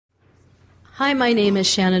Hi, my name is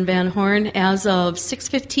Shannon Van Horn. As of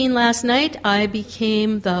 6:15 last night, I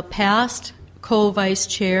became the past co-vice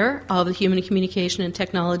chair of the Human Communication and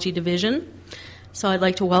Technology Division. So I'd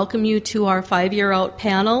like to welcome you to our 5-year out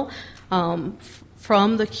panel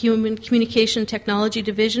from the Human Communication and Technology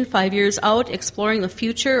Division, 5 years out, exploring the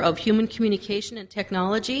future of human communication and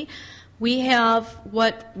technology. We have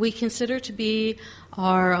what we consider to be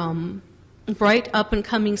our bright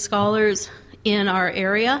up-and-coming scholars in our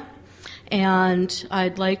area. And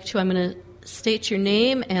I'm going to state your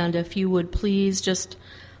name, and if you would please just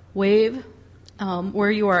wave where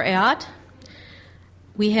you are at.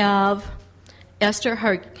 We have Esther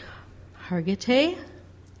Hargitay,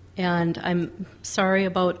 and I'm sorry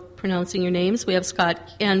about pronouncing your names. We have Scott,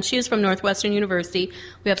 and she is from Northwestern University.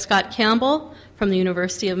 We have Scott Campbell from the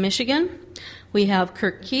University of Michigan. We have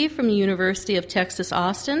Kirk Key from the University of Texas,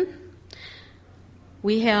 Austin.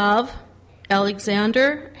 We have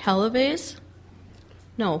Alexander Helaves.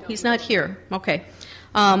 No, he's not here. Okay.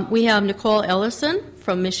 We have Nicole Ellison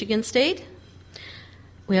from Michigan State.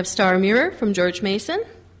 We have Star Muir from George Mason.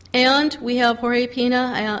 And we have Jorge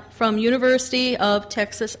Pina from University of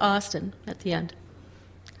Texas, Austin at the end.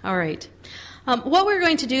 All right. What we're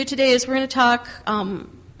going to do today is we're going to talk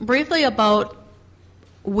briefly about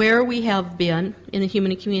where we have been in the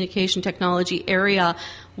human communication technology area,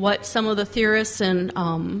 what some of the theorists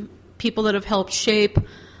and people that have helped shape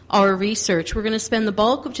our research. We're going to spend the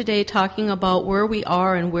bulk of today talking about where we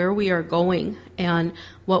are and where we are going and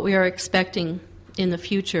what we are expecting in the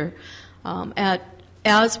future.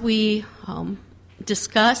 As we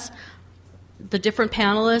discuss, the different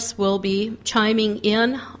panelists will be chiming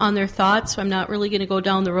in on their thoughts. So I'm not really going to go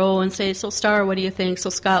down the row and say, so Star, what do you think? So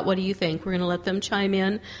Scott, what do you think? We're going to let them chime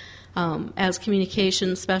in. As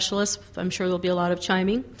communication specialists, I'm sure there'll be a lot of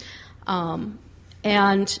chiming.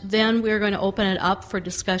 And then we're going to open it up for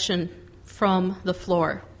discussion from the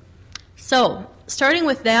floor. So, starting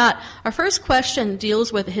with that, our first question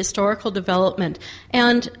deals with historical development.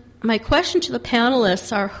 And my question to the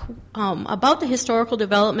panelists are about the historical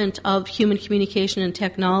development of human communication and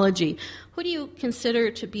technology. Who do you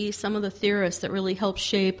consider to be some of the theorists that really help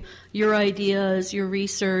shape your ideas, your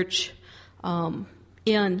research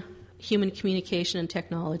in human communication and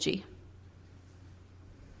technology?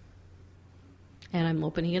 And I'm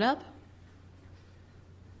opening it up.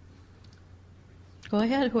 Go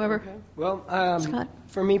ahead, whoever. Okay. Well, Scott.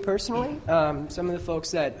 For me personally, some of the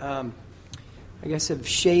folks that I guess have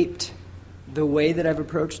shaped the way that I've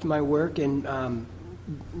approached my work, and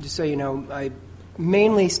just so you know, I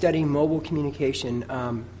mainly study mobile communication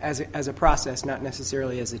as a process, not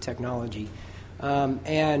necessarily as a technology.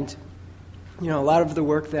 And you know, a lot of the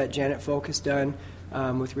work that Janet Folk has done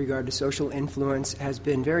with regard to social influence has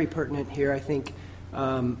been very pertinent here. I think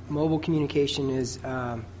mobile communication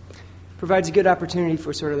provides a good opportunity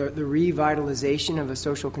for sort of the revitalization of a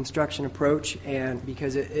social construction approach, and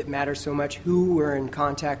because it matters so much who we're in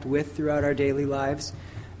contact with throughout our daily lives.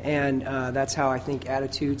 And that's how I think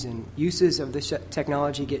attitudes and uses of this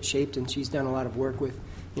technology get shaped, and she's done a lot of work with,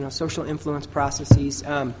 you know, social influence processes.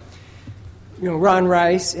 You know, Ron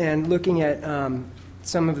Rice, and looking at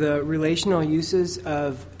some of the relational uses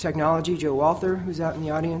of technology, Joe Walther, who's out in the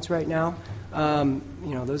audience right now.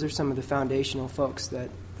 You know, those are some of the foundational folks that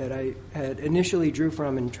I had initially drew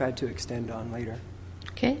from and tried to extend on later.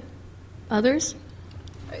 Okay. Others?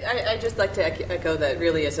 I'd just like to echo that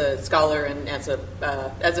really as a scholar and as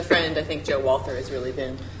a friend, I think Joe Walther has really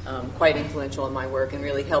been quite influential in my work and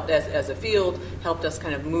really helped as a field, helped us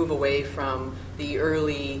kind of move away from the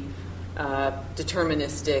early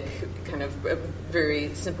deterministic kind of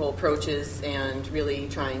very simple approaches and really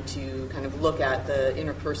trying to kind of look at the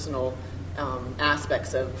interpersonal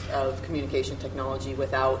aspects of communication technology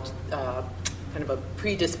without kind of a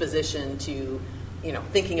predisposition to, you know,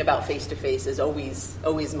 thinking about face-to-face is always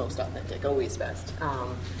most authentic, always best.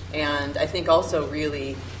 And I think also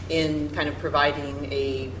really in kind of providing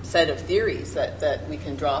a set of theories that we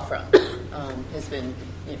can draw from has been,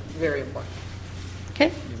 you know, very important.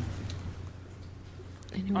 Okay.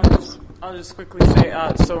 I'll just quickly say,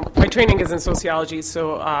 so my training is in sociology,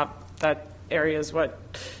 so that area is what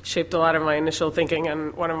shaped a lot of my initial thinking,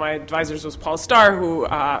 and one of my advisors was Paul Starr, who,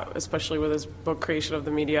 especially with his book Creation of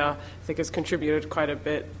the Media, I think has contributed quite a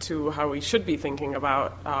bit to how we should be thinking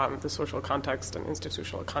about the social context and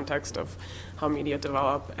institutional context of how media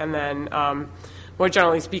develop. And then more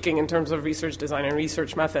generally speaking, in terms of research design and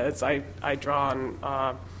research methods, I draw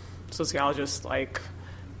on sociologists like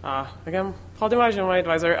again, Paul DiMaggio, my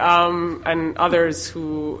advisor, and others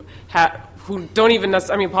who don't even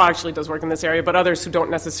necessarily, I mean, Paul actually does work in this area, but others who don't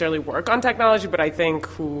necessarily work on technology, but I think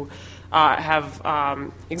who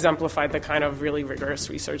have exemplified the kind of really rigorous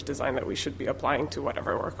research design that we should be applying to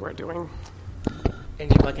whatever work we're doing.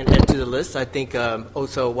 And if I can add to the list, I think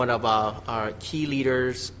also one of our key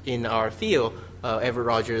leaders in our field, Everett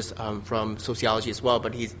Rogers, from sociology as well,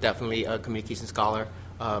 but he's definitely a communication scholar.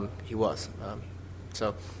 He was.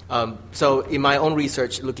 So in my own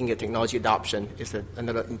research, looking at technology adoption is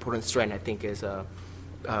another important strand, I think, is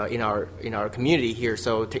in our community here.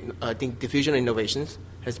 So I think diffusion innovations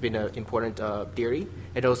has been an important theory.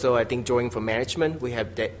 And also, I think drawing from management, we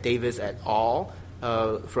have Davis et al.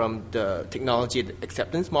 From the technology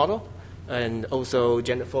acceptance model, and also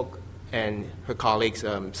Janet Folk and her colleagues,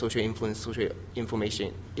 social influence, social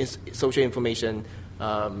information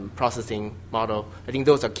processing model. I think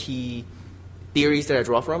those are key theories that I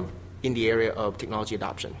draw from in the area of technology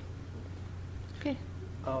adoption. Okay.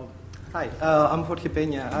 Hi, I'm Jorge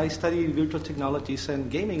Peña. I study virtual technologies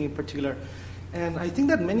and gaming in particular. And I think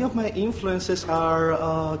that many of my influences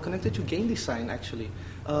are connected to game design, actually.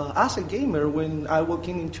 As a gamer, when I walk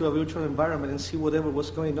into a virtual environment and see whatever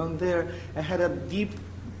was going on there, I had a deep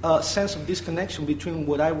sense of disconnection between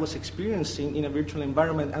what I was experiencing in a virtual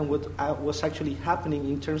environment and what was actually happening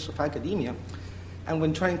in terms of academia. And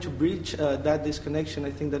when trying to bridge that disconnection,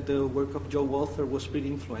 I think that the work of Joe Walther was pretty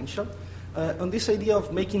influential. On this idea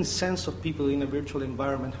of making sense of people in a virtual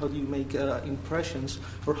environment, how do you make impressions,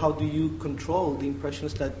 or how do you control the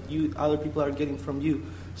impressions that other people are getting from you?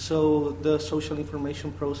 So the social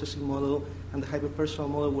information processing model and the hyperpersonal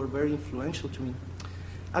model were very influential to me.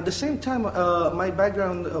 At the same time, my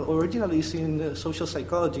background originally is in social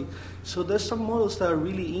psychology, so there's some models that are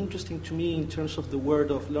really interesting to me in terms of the work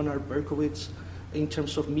of Leonard Berkowitz, in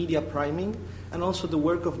terms of media priming, and also the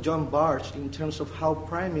work of John Bargh in terms of how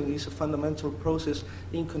priming is a fundamental process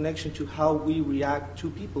in connection to how we react to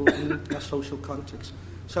people in a social context.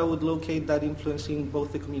 So I would locate that influence in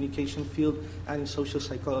both the communication field and in social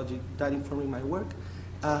psychology, that informing my work.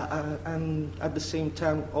 And at the same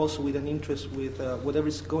time, also with an interest with whatever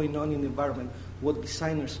is going on in the environment, what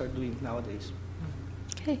designers are doing nowadays.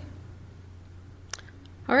 Okay.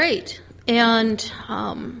 All right. And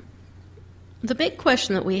the big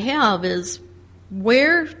question that we have is,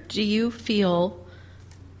 where do you feel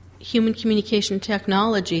human communication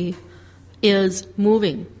technology is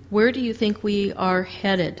moving? Where do you think we are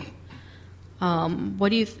headed? What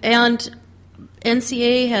do you and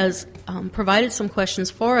NCA has provided some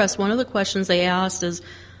questions for us. One of the questions they asked is,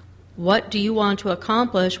 what do you want to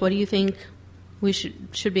accomplish? What do you think we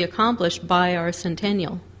should be accomplished by our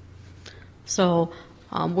centennial? So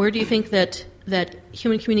where do you think that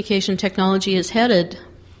human communication technology is headed,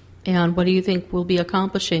 and what do you think we'll be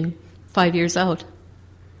accomplishing 5 years out?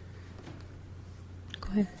 Go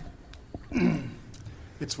ahead.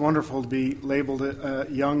 It's wonderful to be labeled a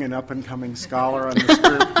young and up-and-coming scholar on this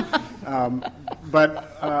group.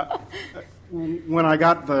 But when I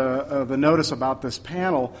got the notice about this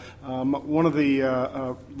panel, one of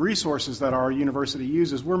the resources that our university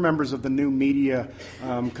uses, we're members of the New Media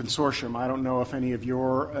Consortium. I don't know if any of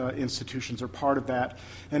your institutions are part of that.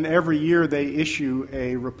 And every year they issue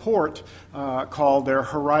a report called their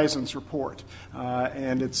Horizons Report.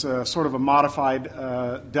 And it's sort of a modified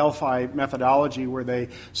Delphi methodology where they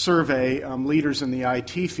survey leaders in the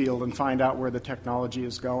IT field and find out where the technology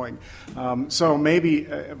is going. So maybe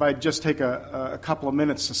if I just take a couple of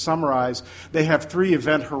minutes to summarize, they have 3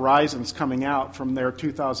 event horizons coming out from their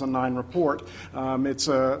 2009 report. It's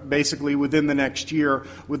basically within the next year,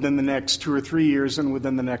 within the next 2 or 3 years, and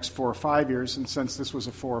within the next 4 or 5 years. And since this was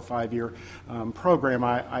a 4 or 5 year program,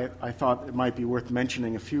 I thought it might be worth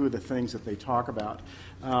mentioning a few of the things that they talk about.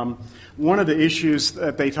 One of the issues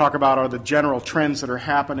that they talk about are the general trends that are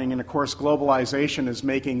happening, and of course globalization is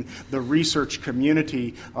making the research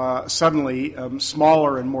community suddenly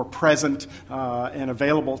smaller and more present and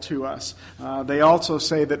available to us. They also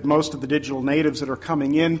say that most of the digital natives that are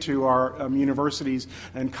coming into our universities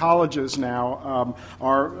and colleges now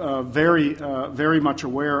are very much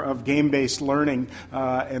aware of game-based learning,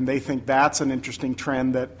 and they think that's an interesting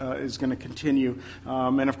trend that is going to continue.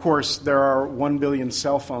 And of course there are 1 billion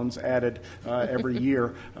cell phones added every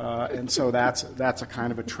year, and so that's a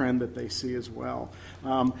kind of a trend that they see as well.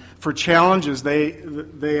 For challenges,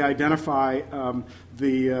 they identify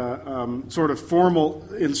the sort of formal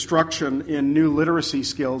instruction in new literacy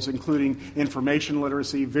skills, including information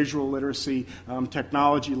literacy, visual literacy,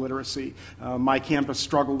 technology literacy. My campus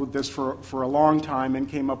struggled with this for a long time and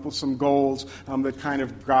came up with some goals that kind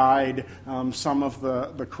of guide some of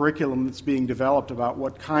the curriculum that's being developed about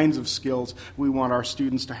what kinds of skills we want our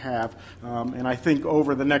students to have. And I think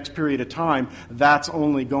over the next period of time, that's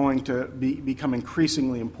only going to become increasingly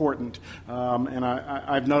increasingly important. And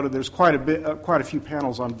I've noted there's quite a few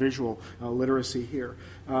panels on visual literacy here.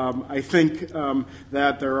 I think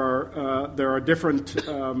that there are different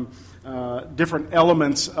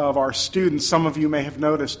elements of our students. Some of you may have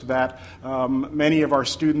noticed that many of our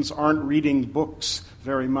students aren't reading books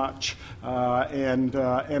very much, and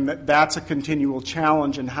that's a continual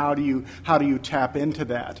challenge. And how do you tap into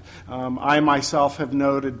that? I myself have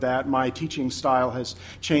noted that my teaching style has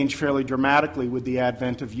changed fairly dramatically with the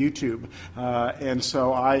advent of YouTube, and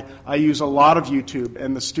so I use a lot of YouTube,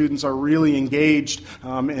 and the students are really engaged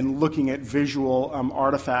in looking at visual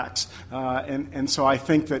artifacts, and so I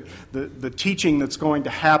think that the teaching that's going to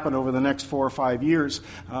happen over the next 4 or 5 years,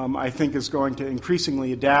 I think, is going to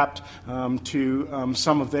increasingly adapt to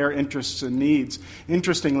some of their interests and needs.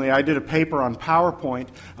 Interestingly, I did a paper on PowerPoint,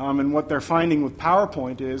 and what they're finding with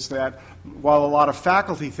PowerPoint is that while a lot of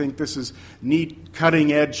faculty think this is neat,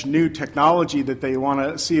 cutting-edge new technology that they want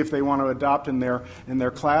to see if they want to adopt in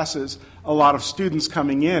their classes, a lot of students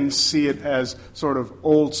coming in see it as sort of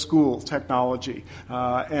old-school technology,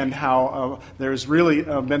 and how there's really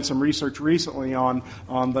been some research recently on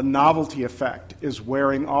the novelty effect is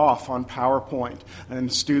wearing off on PowerPoint,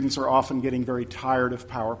 and students are often getting very tired of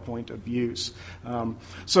PowerPoint abuse.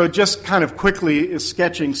 So just kind of quickly is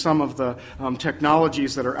sketching some of the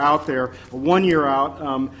technologies that are out there. 1 year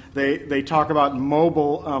out, they talk about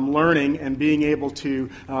mobile learning and being able to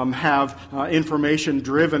have information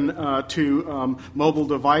driven to mobile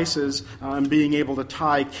devices, and being able to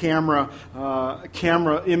tie camera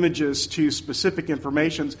images to specific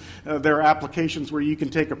information. There are applications where you can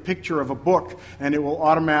take a picture of a book and it will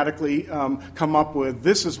automatically come up with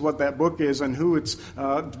this is what that book is and who it's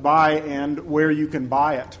by and where you can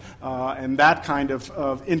buy it. And that kind of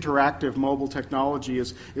interactive mobile technology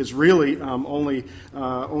is really only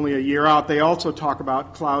a year out. They also talk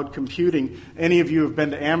about cloud computing. Any of you who have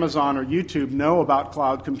been to Amazon or YouTube know about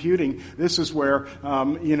cloud computing. This is where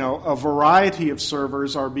a variety of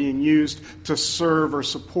servers are being used to serve or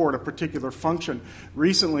support a particular function.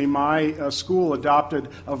 Recently, my school adopted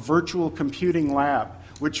a virtual computing lab,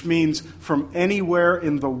 which means from anywhere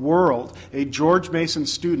in the world, a George Mason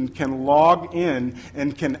student can log in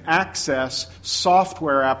and can access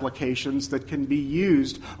software applications that can be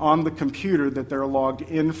used on the computer that they're logged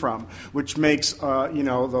in from, which makes all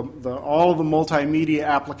of the multimedia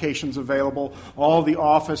applications available, all the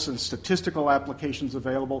office and statistical applications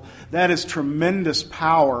available. That is tremendous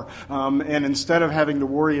power, and instead of having to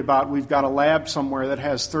worry about we've got a lab somewhere that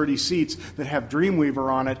has 30 seats that have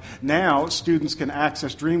Dreamweaver on it, now students can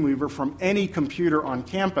access Dreamweaver from any computer on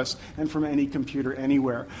campus and from any computer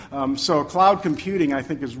anywhere. So cloud computing, I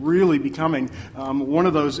think, is really becoming one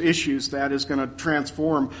of those issues that is going to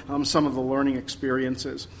transform some of the learning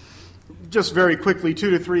experiences. Just very quickly, 2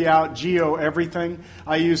 to 3 out, geo everything.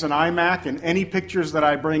 I use an iMac, and any pictures that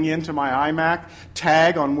I bring into my iMac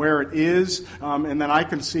tag on where it is, and then I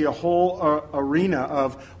can see a whole arena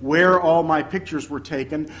of where all my pictures were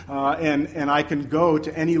taken, and I can go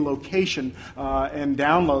to any location and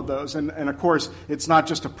download those. And of course, it's not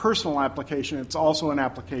just a personal application, it's also an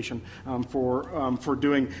application for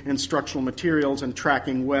doing instructional materials and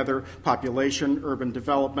tracking weather, population, urban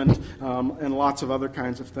development, and lots of other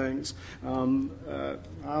kinds of things.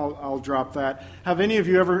 I'll drop that. Have any of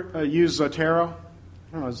you ever used Zotero? I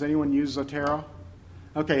don't know, has anyone used Zotero?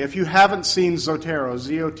 Okay, if you haven't seen Zotero,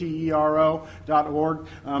 Zotero.org,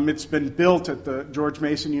 it's been built at the George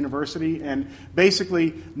Mason University, and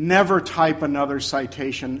basically never type another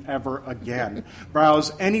citation ever again.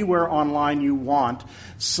 Browse anywhere online you want,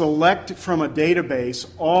 select from a database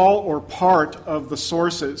all or part of the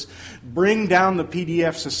sources, bring down the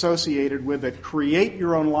PDFs associated with it, create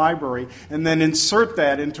your own library, and then insert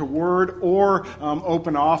that into Word or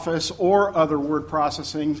OpenOffice or other word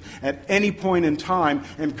processing at any point in time,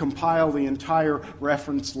 and compile the entire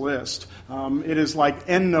reference list. It is like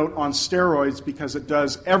EndNote on steroids because it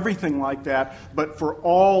does everything like that, but for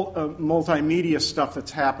all multimedia stuff that's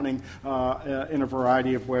happening in a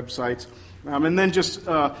variety of websites. And then just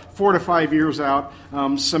 4 to 5 years out,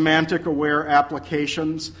 semantic-aware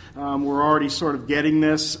applications. We're already sort of getting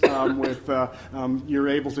this with you're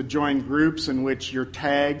able to join groups in which your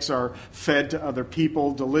tags are fed to other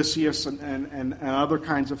people, Delicious and other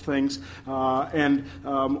kinds of things. And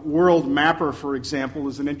World Mapper, for example,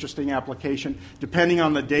 is an interesting application. Depending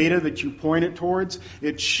on the data that you point it towards,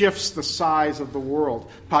 it shifts the size of the world.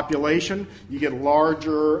 Population, you get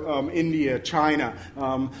larger India, China.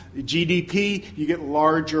 GDP, GDP, you get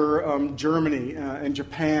larger Germany and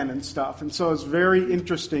Japan and stuff. And so it's very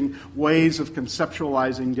interesting ways of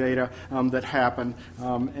conceptualizing data that happen.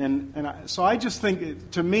 So I just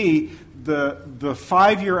think, to me, the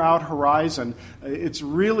 5-year out horizon, it's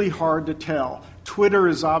really hard to tell. Twitter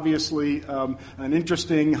is obviously an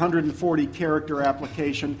interesting 140-character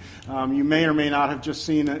application. You may or may not have just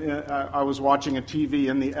seen, I was watching a TV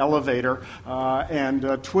in the elevator,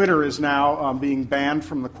 and Twitter is now being banned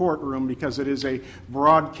from the courtroom because it is a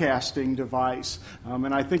broadcasting device.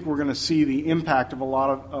 And I think we're going to see the impact of a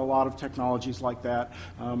lot of technologies like that.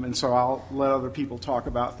 And so I'll let other people talk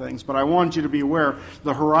about things. But I want you to be aware,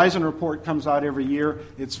 the Horizon Report comes out every year.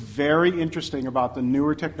 It's very interesting about the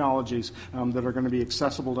newer technologies that are going to be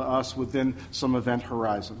accessible to us within some event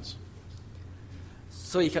horizons.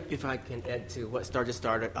 So if I can add to what Star just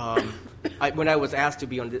started, when I was asked to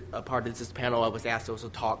be on a part of this panel, I was asked to also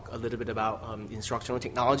talk a little bit about instructional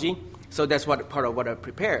technology. So that's part of what I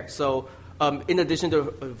prepared. So in addition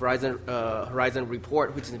to Horizon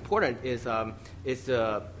Report, which is important, is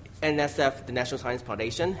the NSF, the National Science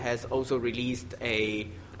Foundation, has also released a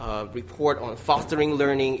report on fostering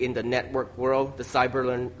learning in the network world, the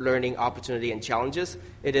cyber learning opportunity and challenges.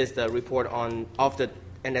 It is the report of the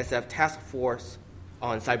NSF Task Force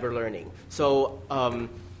on cyber learning. So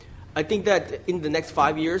I think that in the next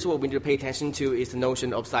 5 years, what we need to pay attention to is the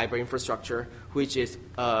notion of cyber infrastructure, which is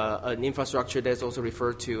an infrastructure that's also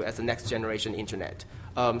referred to as the next generation internet.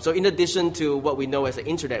 So in addition to what we know as the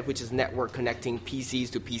internet, which is network connecting PCs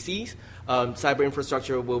to PCs, cyber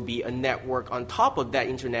infrastructure will be a network on top of that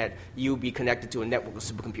internet. You'll be connected to a network of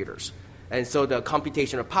supercomputers. And so the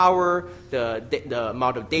computational power, the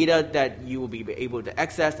amount of data that you will be able to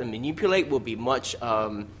access and manipulate will be much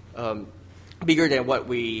bigger than what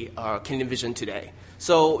we can envision today.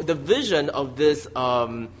 So the vision of this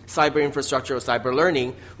cyber infrastructure or cyber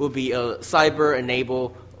learning will be a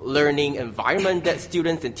cyber-enabled learning environment that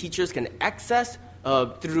students and teachers can access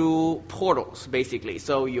through portals, basically.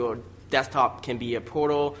 So your desktop can be a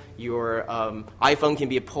portal, your iPhone can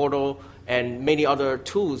be a portal, and many other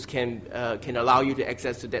tools can allow you to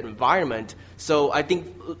access to that environment. So I think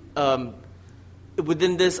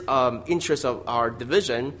within this interest of our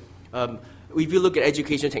division, if you look at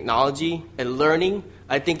education technology and learning,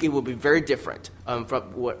 I think it will be very different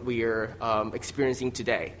from what we are experiencing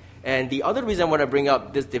today. And the other reason I want to bring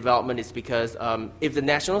up this development is because if the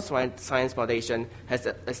National Science Foundation has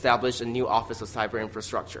established a new Office of Cyber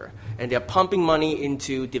Infrastructure, and they're pumping money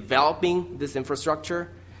into developing this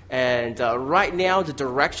infrastructure, and right now the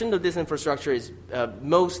direction of this infrastructure is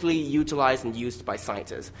mostly utilized and used by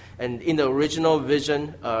scientists. And in the original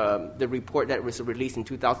vision, the report that was released in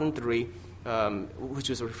 2003, which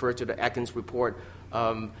was referred to the Atkins report,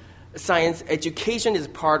 science education is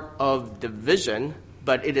part of the vision,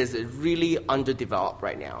 but it is really underdeveloped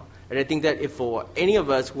right now. And I think that if for any of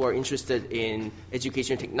us who are interested in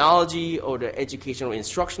education technology or the educational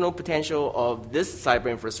instructional potential of this cyber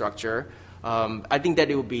infrastructure, I think that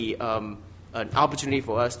it will be an opportunity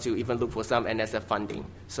for us to even look for some NSF funding.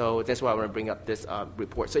 So that's why I want to bring up this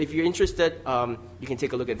report. So if you're interested, you can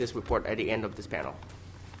take a look at this report at the end of this panel.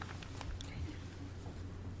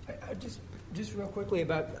 Just real quickly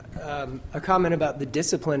about a comment about the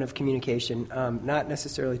discipline of communication, not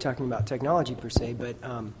necessarily talking about technology per se, but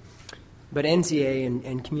NCA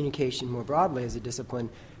and communication more broadly as a discipline.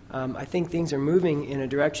 I think things are moving in a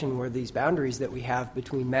direction where these boundaries that we have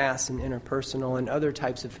between mass and interpersonal and other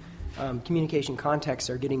types of communication contexts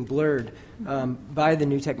are getting blurred by the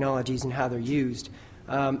new technologies and how they're used.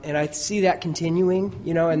 And I see that continuing,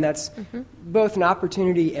 and that's both an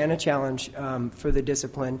opportunity and a challenge for the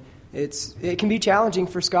discipline. It can be challenging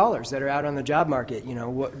for scholars that are out on the job market.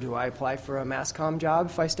 What do I apply for a mass comm job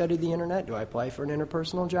if I study the internet? Do I apply for an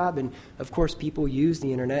interpersonal job? And of course, people use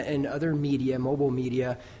the internet and other media, mobile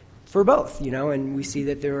media, for both. And we see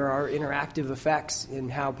that there are interactive effects in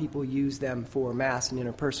how people use them for mass and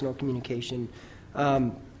interpersonal communication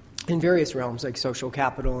in various realms, like social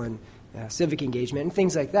capital and civic engagement and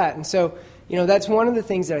things like that. And so, that's one of the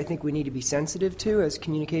things that I think we need to be sensitive to as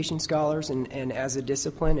communication scholars and as a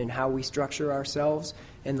discipline and how we structure ourselves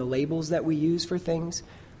and the labels that we use for things.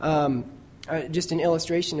 Just an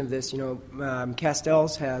illustration of this,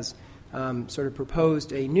 Castells has sort of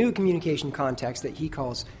proposed a new communication context that he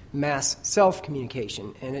calls mass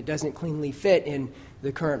self-communication, and it doesn't cleanly fit in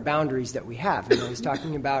the current boundaries that we have. He's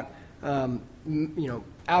talking about,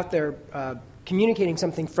 out there communicating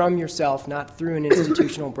something from yourself, not through an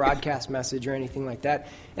institutional broadcast message or anything like that,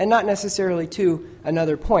 and not necessarily to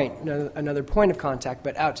another point of contact,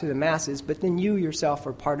 but out to the masses. But then you yourself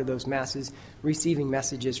are part of those masses receiving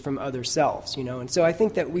messages from other selves, And so I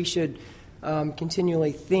think that we should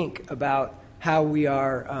continually think about how we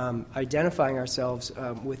are identifying ourselves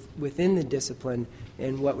within the discipline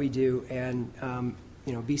and what we do, and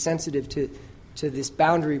be sensitive to this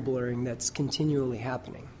boundary blurring that's continually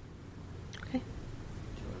happening. Okay.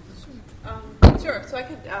 Sure. So I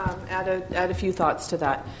could add a few thoughts to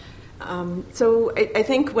that. So I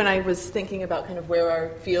think when I was thinking about kind of where our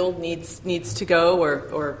field needs to go,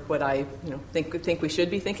 or what I think we should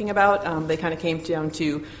be thinking about, they kind of came down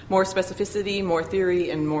to more specificity, more theory,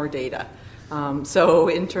 and more data. So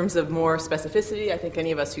in terms of more specificity, I think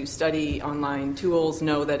any of us who study online tools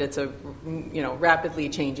know that it's a rapidly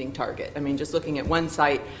changing target. I mean, just looking at one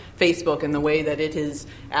site, Facebook, and the way that it has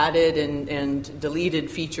added and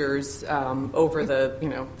deleted features over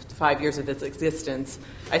the 5 years of its existence,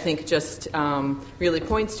 I think just really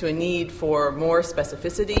points to a need for more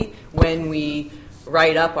specificity when we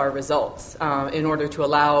write up our results in order to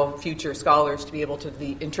allow future scholars to be able to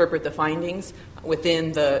interpret the findings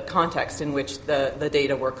within the context in which the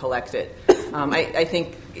data were collected. I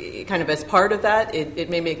think kind of as part of that, it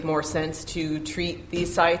may make more sense to treat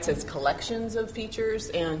these sites as collections of features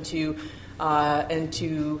and to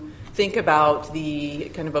think about the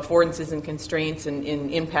kind of affordances and constraints and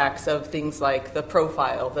impacts of things like the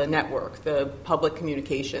profile, the network, the public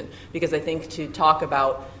communication. Because I think to talk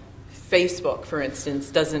about Facebook, for instance,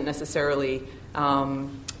 doesn't necessarily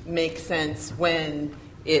make sense when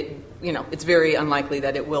it's very unlikely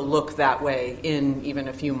that it will look that way in even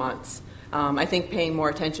a few months. I think paying more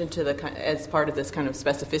attention to as part of this kind of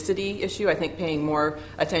specificity issue, I think paying more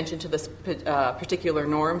attention to the particular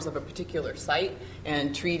norms of a particular site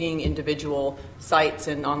and treating individual sites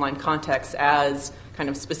and online contexts as kind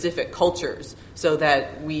of specific cultures so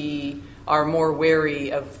that we are more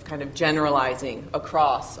wary of kind of generalizing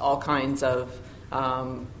across all kinds of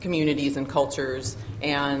communities and cultures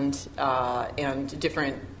and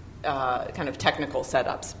different kind of technical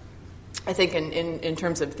setups. I think in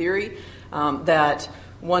terms of theory, that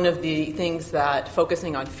one of the things that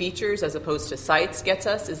focusing on features as opposed to sites gets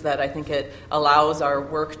us is that I think it allows our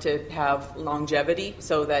work to have longevity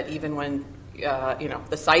so that even when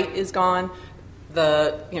the site is gone,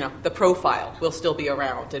 the profile will still be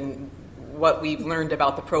around, and what we've learned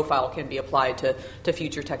about the profile can be applied to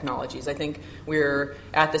future technologies. I think we're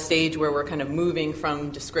at the stage where we're kind of moving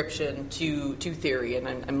from description to theory, and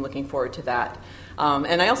I'm looking forward to that.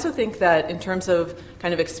 And I also think that in terms of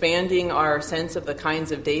kind of expanding our sense of the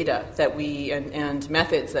kinds of data that we and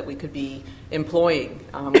methods that we could be employing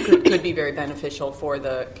could be very beneficial for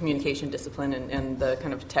the communication discipline and the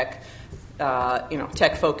kind of tech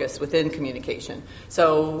focus within communication.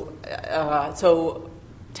 So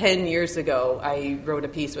 10 years ago, I wrote a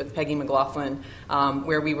piece with Peggy McLaughlin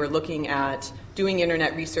where we were looking at doing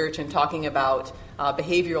internet research and talking about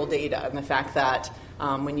behavioral data and the fact that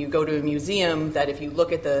when you go to a museum, that if you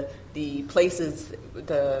look at the places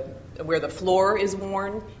where the floor is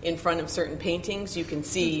worn in front of certain paintings, you can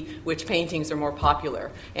see which paintings are more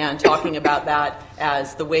popular. And talking about that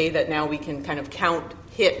as the way that now we can kind of count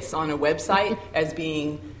hits on a website as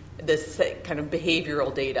being this kind of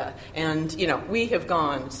behavioral data. And, we have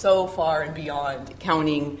gone so far and beyond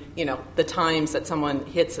counting, the times that someone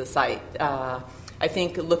hits a site. I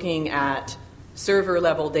think looking at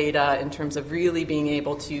server-level data in terms of really being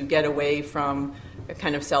able to get away from a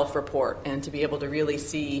kind of self-report and to be able to really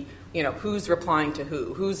see, who's replying to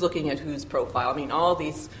who's looking at whose profile. I mean, all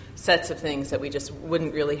these sets of things that we just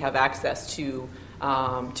wouldn't really have access to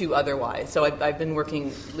otherwise. So I've been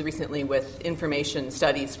working recently with information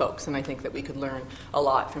studies folks, and I think that we could learn a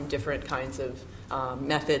lot from different kinds of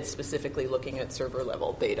methods, specifically looking at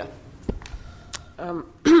server-level data.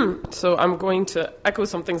 So I'm going to echo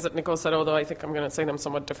some things that Nicole said, although I think I'm going to say them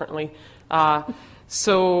somewhat differently. I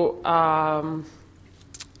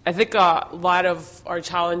think a lot of our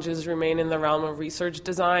challenges remain in the realm of research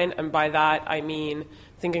design, and by that I mean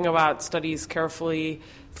thinking about studies carefully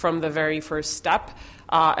from the very first step.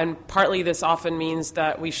 And partly this often means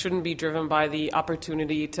that we shouldn't be driven by the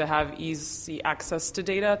opportunity to have easy access to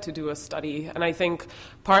data to do a study. And I think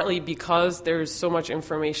partly because there's so much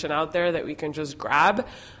information out there that we can just grab,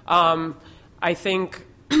 I think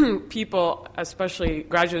people, especially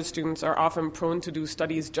graduate students, are often prone to do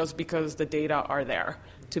studies just because the data are there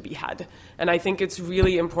to be had. And I think it's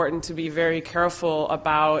really important to be very careful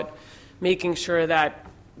about making sure that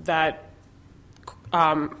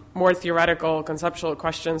more theoretical, conceptual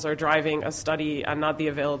questions are driving a study and not the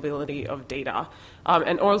availability of data.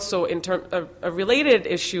 And also, a related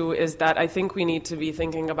issue is that I think we need to be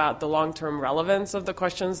thinking about the long-term relevance of the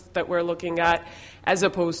questions that we're looking at, as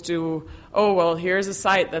opposed to, oh, well, here's a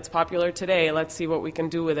site that's popular today, let's see what we can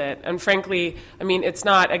do with it. And frankly, I mean, it's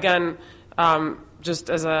not, again, just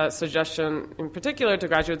as a suggestion in particular to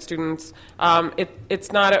graduate students,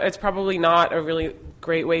 it's probably not a really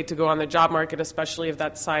great way to go on the job market, especially if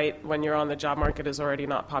that site, when you're on the job market, is already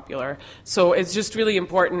not popular. So it's just really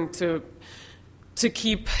important to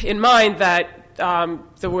keep in mind that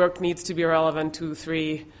the work needs to be relevant 2,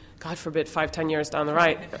 3, God forbid, 5, 10 years down the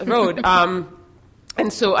road.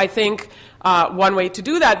 And so I think one way to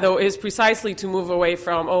do that, though, is precisely to move away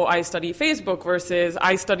from, I study Facebook versus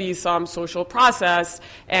I study some social process,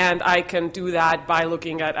 and I can do that by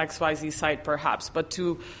looking at XYZ site, perhaps. But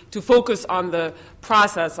to focus on the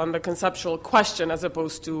process, on the conceptual question, as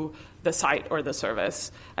opposed to the site or the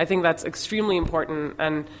service. I think that's extremely important.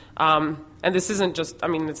 And this isn't just,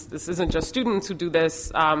 this isn't just students who do this,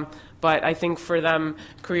 but I think for them,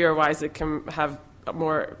 career-wise, it can have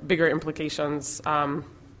bigger implications.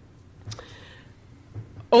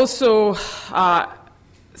 Also,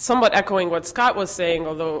 somewhat echoing what Scott was saying,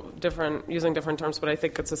 although using different terms, but I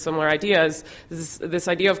think it's a similar idea, is this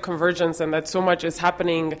idea of convergence, and that so much is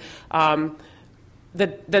happening,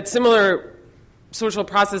 that similar social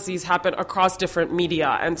processes happen across different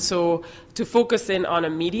media. And so to focus in on a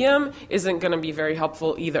medium isn't going to be very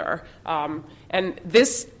helpful either. And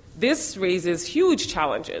this raises huge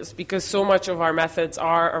challenges because so much of our methods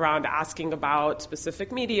are around asking about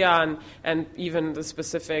specific media and even the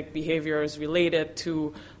specific behaviors related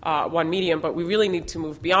to one medium. But we really need to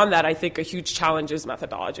move beyond that. I think a huge challenge is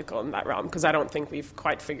methodological in that realm because I don't think we've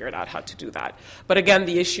quite figured out how to do that. But again,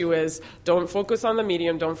 the issue is don't focus on the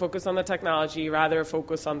medium, don't focus on the technology, rather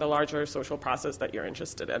focus on the larger social process that you're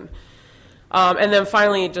interested in. And then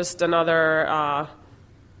finally, just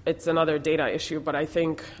it's another data issue, but I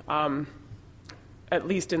think at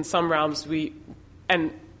least in some realms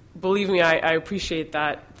and believe me, I appreciate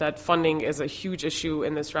that funding is a huge issue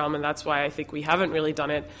in this realm, and that's why I think we haven't really done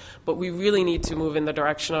it, but we really need to move in the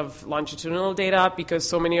direction of longitudinal data because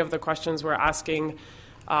so many of the questions we're asking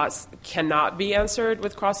cannot be answered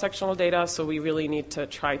with cross-sectional data, so we really need to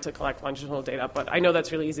try to collect longitudinal data. But I know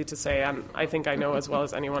that's really easy to say, and I think I know as well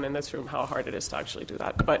as anyone in this room how hard it is to actually do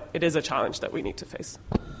that. But it is a challenge that we need to face.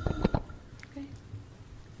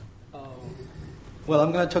 Well,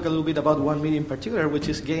 I'm going to talk a little bit about one medium in particular, which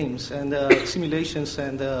is games and simulations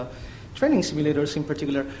and training simulators in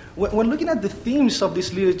particular. When looking at the themes of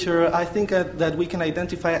this literature, I think that we can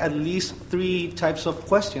identify at least 3 types of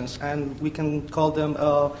questions, and we can call them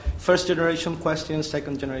first-generation questions,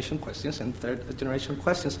 second-generation questions, and third-generation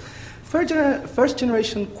questions.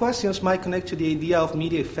 First-generation questions might connect to the idea of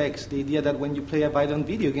media effects, the idea that when you play a violent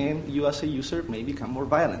video game, you as a user may become more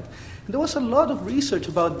violent. There was a lot of research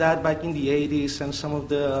about that back in the 80s, and some of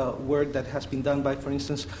the work that has been done by, for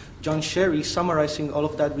instance, John Sherry, summarizing all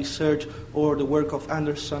of that research, or the work of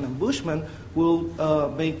Anderson and Bushman, will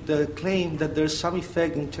make the claim that there's some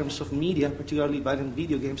effect in terms of media, particularly violent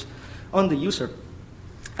video games, on the user.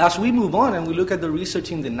 As we move on and we look at the research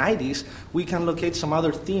in the 90s, we can locate some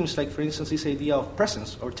other themes, like, for instance, this idea of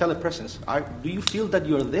presence or telepresence. Do you feel that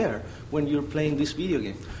you're there when you're playing this video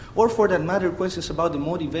game? Or, for that matter, questions about the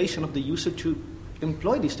motivation of the user to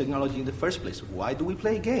employ this technology in the first place. Why do we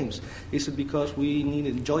play games? Is it because we need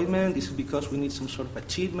enjoyment? Is it because we need some sort of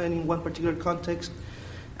achievement in one particular context?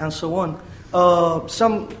 And so on.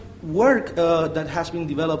 Some work that has been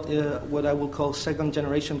developed, what I will call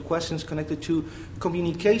second-generation questions connected to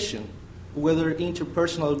communication, whether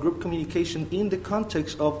interpersonal or group communication in the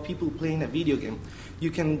context of people playing a video game. You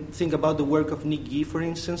can think about the work of Nick Gee, for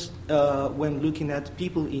instance, when looking at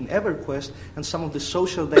people in EverQuest and some of the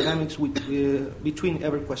social dynamics between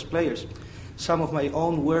EverQuest players. Some of my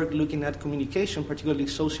own work looking at communication, particularly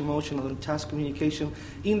socio-emotional and task communication,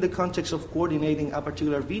 in the context of coordinating a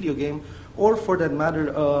particular video game, or for that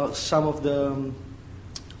matter, some of the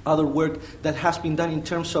other work that has been done in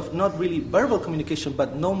terms of not really verbal communication,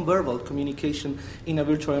 but non-verbal communication in a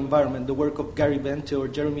virtual environment. The work of Gary Bente or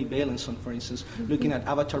Jeremy Bailenson, for instance, looking at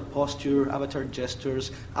avatar posture, avatar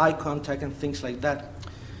gestures, eye contact, and things like that.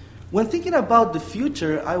 When thinking about the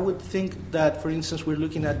future, I would think that, for instance, we're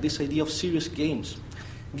looking at this idea of serious games.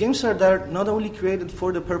 Games are there not only created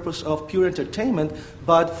for the purpose of pure entertainment,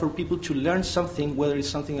 but for people to learn something, whether it's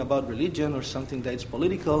something about religion or something that's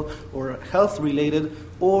political or health-related,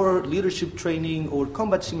 or leadership training or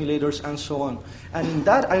combat simulators and so on. And in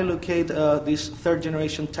that, I locate these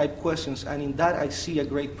third-generation type questions, and in that I see a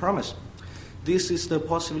great promise. This is the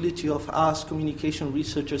possibility of us communication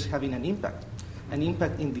researchers having an impact. an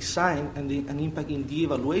impact in design and an impact in the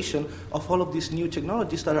evaluation of all of these new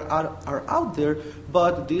technologies that are out there,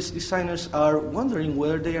 but these designers are wondering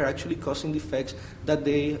whether they are actually causing the effects that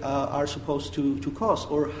they are supposed to cause,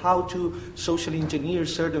 or how to socially engineer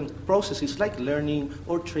certain processes like learning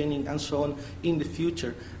or training and so on in the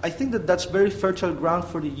future. I think that that's very fertile ground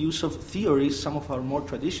for the use of theories, some of our more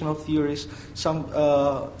traditional theories, some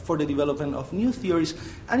for the development of new theories,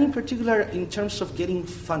 and in particular in terms of getting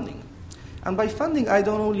funding. And by funding, I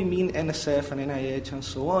don't only mean NSF and NIH and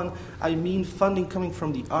so on. I mean funding coming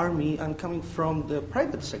from the Army and coming from the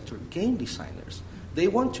private sector, game designers. They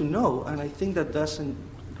want to know, and I think that that's a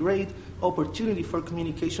great opportunity for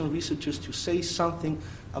communication researchers to say something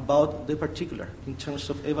about the particular in terms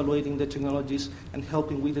of evaluating the technologies and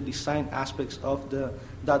helping with the design aspects of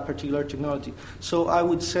that particular technology. So I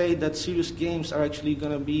would say that serious games are actually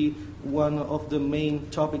going to be one of the main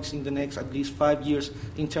topics in the next at least 5 years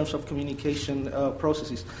in terms of communication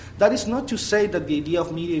processes. That is not to say that the idea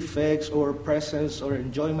of media effects or presence or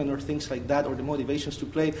enjoyment or things like that, or the motivations to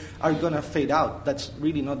play, are going to fade out. That's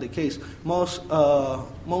really not the case. Most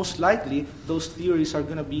likely, those theories are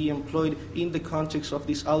going to be employed in the context of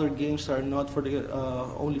these other games that are not for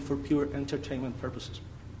only for pure entertainment purposes.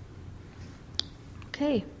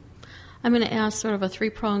 Okay. I'm going to ask sort of a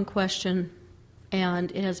three-pronged question,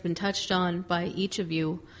 and it has been touched on by each of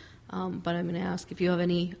you, but I'm going to ask if you have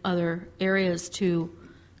any other areas to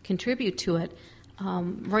contribute to it.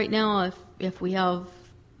 Right now, if we have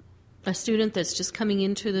a student that's just coming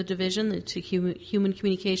into the division, to human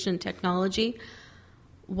communication and technology,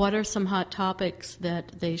 what are some hot topics that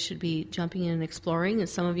they should be jumping in and exploring? And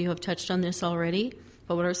some of you have touched on this already,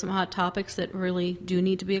 but what are some hot topics that really do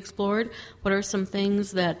need to be explored? What are some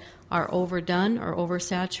things that are overdone or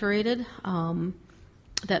oversaturated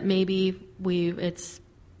that maybe it's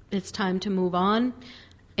time to move on?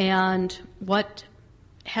 And what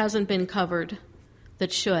hasn't been covered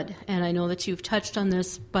that should? And I know that you've touched on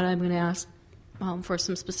this, but I'm going to ask for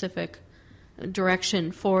some specific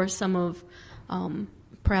direction for some of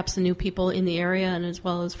perhaps the new people in the area, and as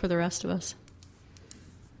well as for the rest of us.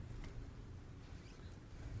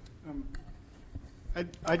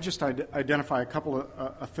 I just identify a couple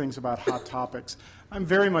of things about hot topics. I'm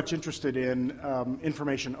very much interested in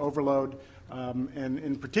information overload, and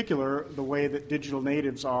in particular, the way that digital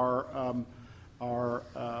natives are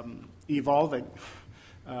evolving.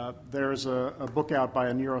 There's a book out by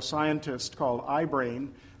a neuroscientist called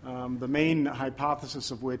iBrain, the main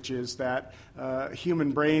hypothesis of which is that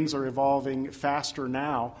human brains are evolving faster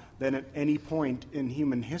now than at any point in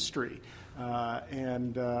human history. They'll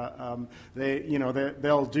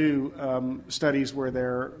do studies where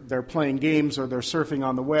they're playing games or they're surfing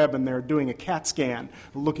on the web and they're doing a CAT scan,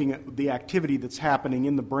 looking at the activity that's happening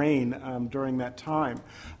in the brain during that time.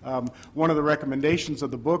 One of the recommendations of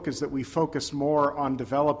the book is that we focus more on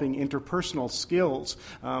developing interpersonal skills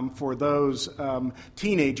for those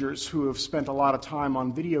teenagers who have spent a lot of time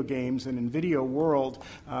on video games and in video worlds,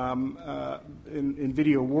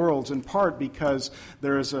 in part because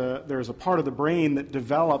there's a part of the brain that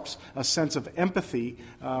develops a sense of empathy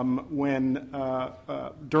when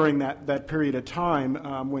during that period of time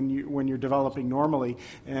when you're developing normally.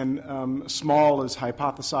 And Small is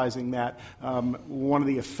hypothesizing that one of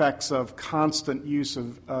the effects of constant use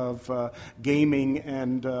of gaming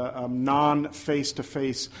and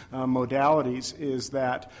non-face-to-face modalities is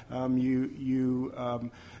that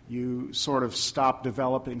you sort of stop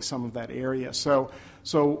developing some of that area. So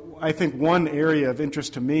I think one area of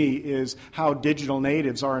interest to me is how digital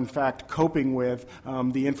natives are in fact coping with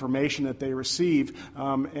the information that they receive.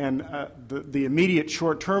 The immediate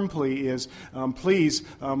short-term plea is please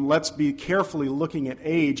let's be carefully looking at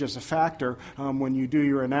age as a factor when you do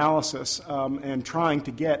your analysis and trying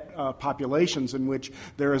to get populations in which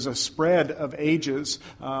there is a spread of ages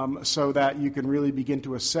so that you can really begin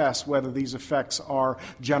to assess whether these effects are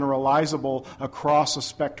generalizable across a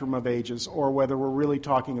spectrum of ages or whether we're really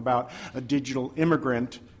talking about a digital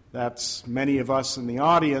immigrant. That's many of us in the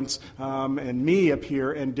audience and me up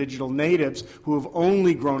here, and digital natives who have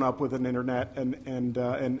only grown up with an internet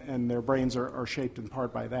and their brains are shaped in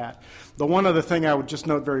part by that. The one other thing I would just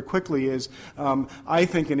note very quickly is I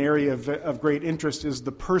think an area of great interest is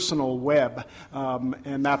the personal web,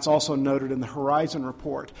 and that's also noted in the Horizon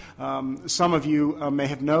report. Some of you may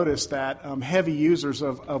have noticed that heavy users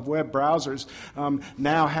of web browsers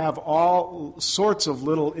now have all sorts of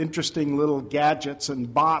little interesting little gadgets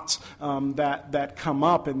and bots dots that come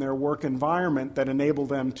up in their work environment that enable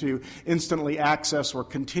them to instantly access or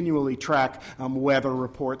continually track weather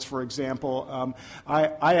reports, for example.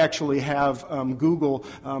 I actually have Google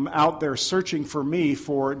out there searching for me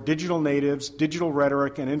for digital natives, digital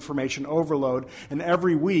rhetoric, and information overload, and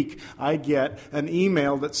every week I get an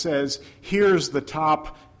email that says, here's the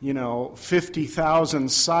top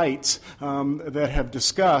 50,000 sites that have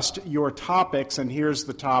discussed your topics, and here's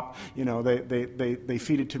the top, they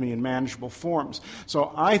feed it to me in manageable forms.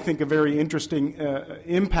 So I think a very interesting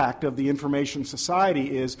impact of the information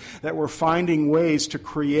society is that we're finding ways to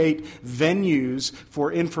create venues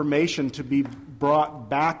for information to be brought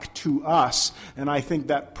back to us, and I think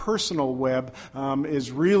that personal web is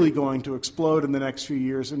really going to explode in the next few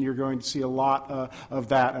years, and you're going to see a lot of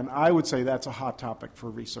that, and I would say that's a hot topic for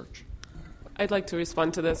research. I'd like to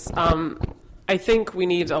respond to this. I think we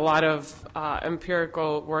need a lot of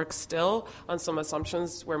empirical work still on some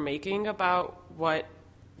assumptions we're making about what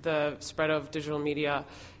the spread of digital media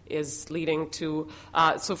is leading to.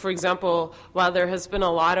 So, for example, while there has been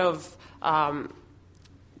a lot of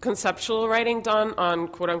conceptual writing done on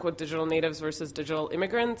quote-unquote digital natives versus digital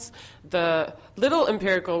immigrants, the little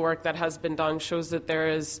empirical work that has been done shows that there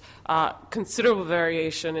is considerable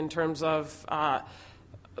variation in terms of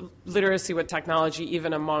literacy with technology,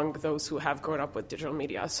 even among those who have grown up with digital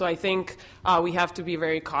media. So I think we have to be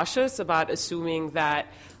very cautious about assuming that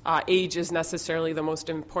age is necessarily the most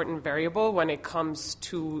important variable when it comes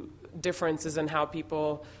to differences in how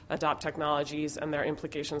people adopt technologies and their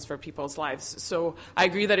implications for people's lives. So I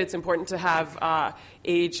agree that it's important to have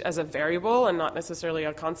age as a variable and not necessarily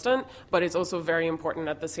a constant, but it's also very important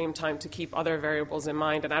at the same time to keep other variables in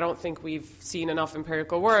mind. And I don't think we've seen enough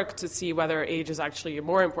empirical work to see whether age is actually a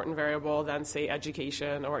more important variable than, say,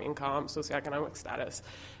 education or income, socioeconomic status,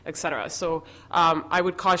 et cetera. So I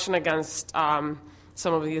would caution against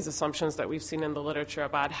some of these assumptions that we've seen in the literature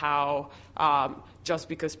about how just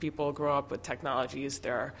because people grow up with technologies,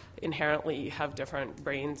 they inherently have different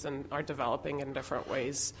brains and are developing in different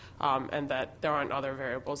ways, and that there aren't other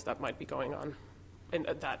variables that might be going on and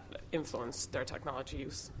that influence their technology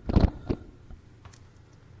use.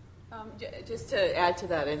 Just to add to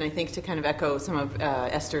that, and I think to kind of echo some of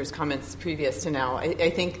Esther's comments previous to now, I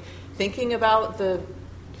think thinking about the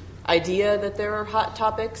idea that there are hot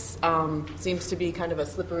topics seems to be kind of a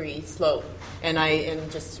slippery slope. And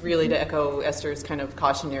just really to echo Esther's kind of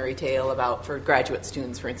cautionary tale about for graduate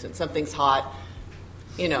students, for instance, something's hot,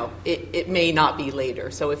 it may not be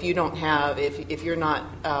later. So if you don't have, if you're not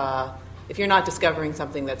discovering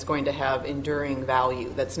something that's going to have enduring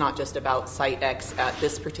value, that's not just about site X at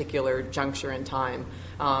this particular juncture in time,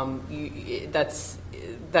 that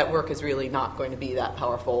work is really not going to be that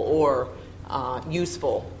powerful or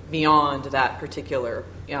useful beyond that particular,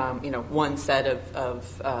 one set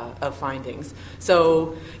of findings.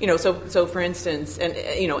 So, so for instance,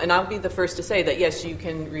 and I'll be the first to say that yes, you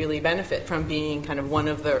can really benefit from being kind of one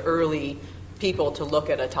of the early people to look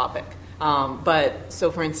at a topic. But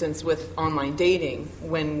so, for instance, with online dating,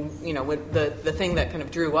 when the thing that kind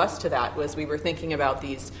of drew us to that was we were thinking about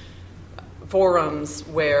these forums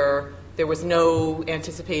where there was no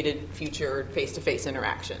anticipated future face-to-face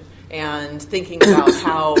interaction, and thinking about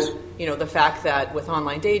how, the fact that with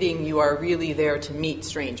online dating you are really there to meet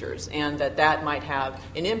strangers, and that might have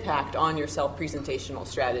an impact on your self-presentational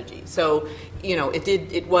strategy. So,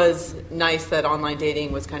 it was nice that online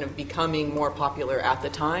dating was kind of becoming more popular at the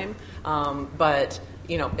time, but,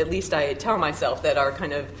 at least I tell myself that our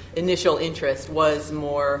kind of initial interest was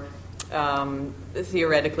more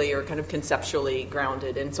theoretically or kind of conceptually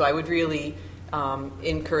grounded. And so I would really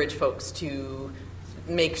encourage folks to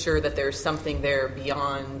make sure that there's something there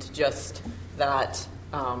beyond just that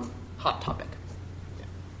hot topic.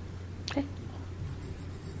 Okay.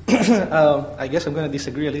 I guess I'm going to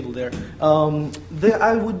disagree a little there.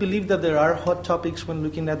 I would believe that there are hot topics when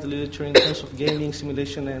looking at the literature in terms of gaming,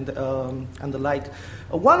 simulation, and the like.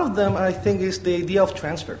 One of them, I think, is the idea of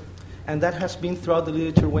transfer. And that has been throughout the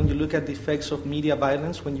literature when you look at the effects of media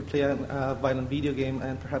violence, when you play a violent video game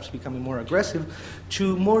and perhaps becoming more aggressive,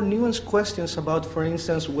 to more nuanced questions about, for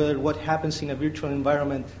instance, whether what happens in a virtual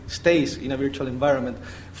environment stays in a virtual environment.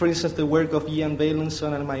 For instance, the work of Ian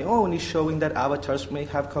Bailenson and my own is showing that avatars may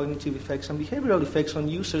have cognitive effects and behavioral effects on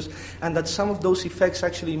users, and that some of those effects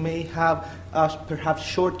actually may have perhaps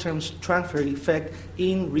short-term transfer effect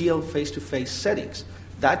in real face-to-face settings.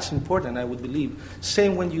 That's important, I would believe.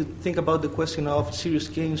 Same when you think about the question of serious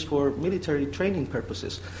games for military training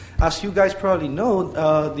purposes. As you guys probably know,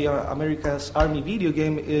 the America's Army video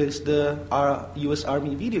game is the U.S.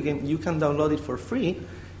 Army video game. You can download it for free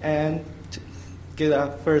and get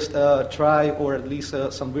a first try or at least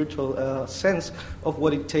some virtual sense of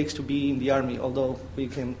what it takes to be in the Army, although we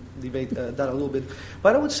can debate that a little bit.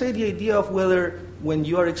 But I would say the idea of whether when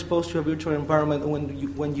you are exposed to a virtual environment,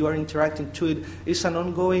 when you are interacting to it, is an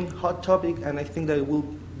ongoing hot topic, and I think that it will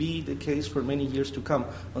be the case for many years to come,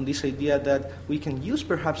 on this idea that we can use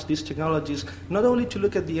perhaps these technologies not only to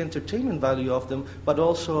look at the entertainment value of them, but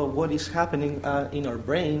also what is happening in our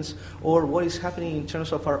brains, or what is happening in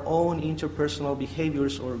terms of our own interpersonal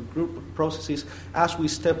behaviors or group processes as we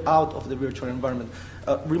step out of the virtual environment.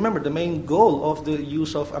 Remember, the main goal of the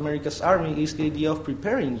use of America's Army is the idea of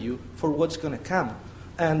preparing you for what's going to come.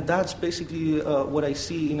 And that's basically what I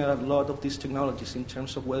see in a lot of these technologies in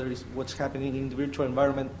terms of whether what's happening in the virtual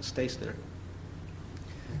environment stays there.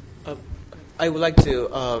 I would like to,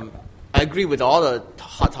 I agree with all the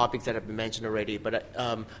hot topics that have been mentioned already, but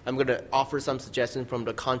I'm going to offer some suggestions from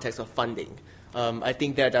the context of funding. I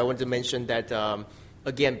think that I want to mention that,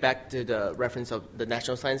 again, back to the reference of the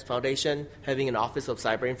National Science Foundation having an Office of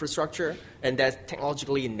Cyber Infrastructure, and that's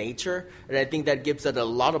technologically in nature, and I think that gives us a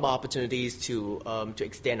lot of opportunities to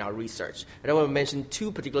extend our research. And I want to mention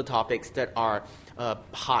two particular topics that are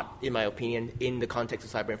hot, in my opinion, in the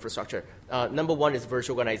context of cyber infrastructure. Number one is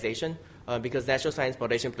virtual organization, because National Science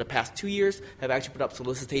Foundation for the past 2 years have actually put up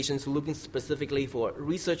solicitations looking specifically for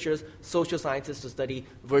researchers, social scientists to study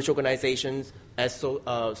virtual organizations as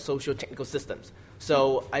social technical systems.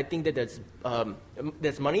 So I think that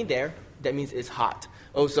there's money there. That means it's hot.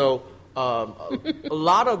 Also, a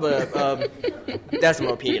lot of that's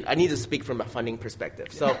my opinion. I need to speak from a funding perspective.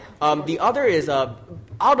 So the other is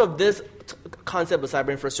out of this concept of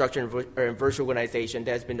cyber infrastructure and virtual organization,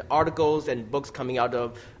 there's been articles and books coming out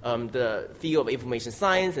of the field of information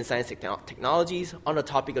science and science technologies on the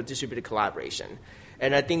topic of distributed collaboration.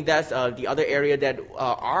 And I think that's the other area that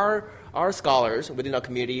our scholars within our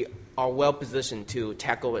community are well positioned to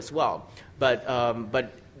tackle as well.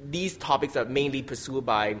 But these topics are mainly pursued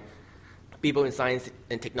by people in science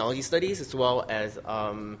and technology studies as well as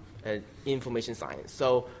information science.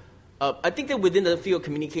 So I think that within the field of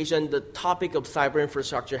communication, the topic of cyber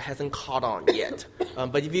infrastructure hasn't caught on yet.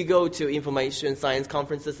 But if you go to information science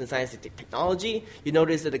conferences and science and technology, you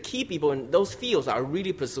notice that the key people in those fields are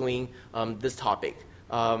really pursuing this topic.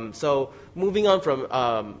 So moving on from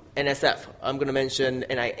NSF, I'm going to mention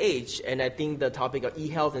NIH, and I think the topic of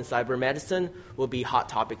e-health and cyber medicine will be hot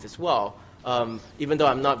topics as well. Even though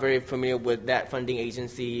I'm not very familiar with that funding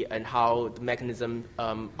agency and how the mechanism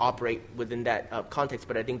operate within that context,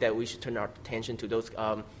 but I think that we should turn our attention to those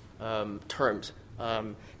terms.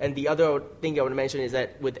 And the other thing I want to mention is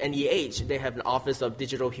that with NEH, they have an Office of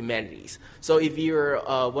Digital Humanities. So if your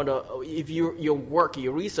work,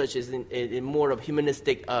 your research is in more of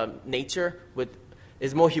humanistic nature,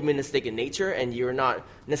 is more humanistic in nature, and you're not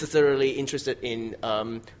necessarily interested in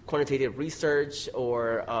quantitative research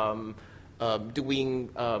or doing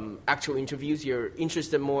actual interviews, you're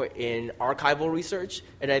interested more in archival research,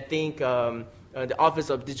 and I think the Office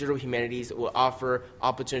of Digital Humanities will offer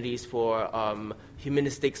opportunities for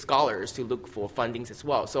humanistic scholars to look for fundings as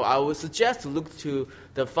well. So I would suggest to look to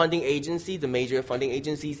the funding agency, the major funding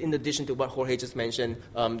agencies, in addition to what Jorge just mentioned,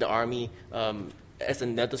 the Army as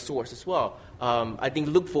another source as well. I think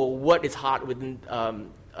look for what is hot within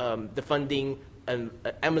the funding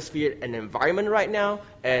atmosphere and environment right now,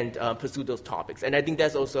 and pursue those topics. And I think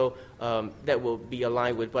that's also that will be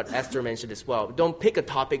aligned with what Esther mentioned as well. Don't pick a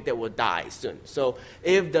topic that will die soon. So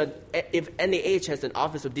if NIH has an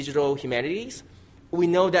Office of Digital Humanities, we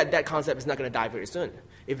know that concept is not going to die very soon.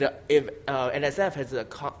 If NSF has a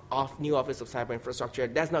new Office of Cyber Infrastructure,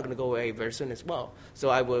 that's not going to go away very soon as well. So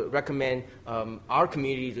I would recommend our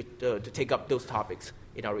community to take up those topics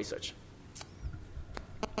in our research.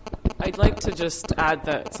 I'd like to just add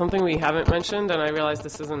that something we haven't mentioned, and I realize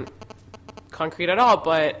this isn't concrete at all,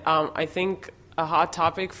 but I think a hot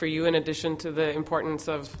topic for you, in addition to the importance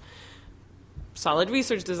of solid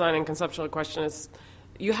research design and conceptual question, is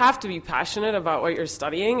you have to be passionate about what you're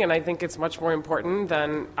studying, and I think it's much more important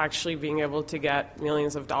than actually being able to get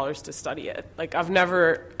millions of dollars to study it. Like I've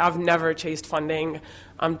never chased funding.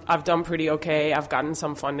 I've done pretty okay. I've gotten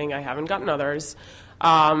some funding. I haven't gotten others.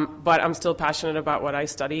 But I'm still passionate about what I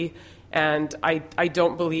study, and I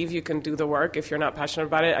don't believe you can do the work if you're not passionate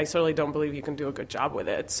about it. I certainly don't believe you can do a good job with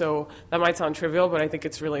it. So that might sound trivial, but I think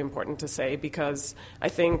it's really important to say, because I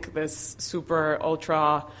think this super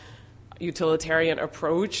ultra utilitarian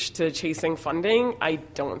approach to chasing funding, I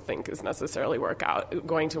don't think is necessarily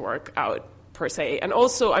going to work out per se. And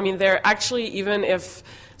also, I mean, they're actually, even if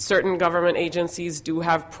certain government agencies do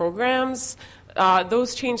have programs,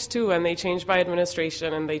 Those change too, and they change by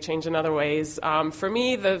administration, and they change in other ways. For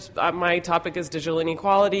me, my topic is digital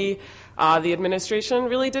inequality. The administration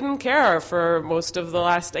really didn't care for most of the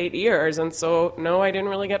last 8 years, and so no, I didn't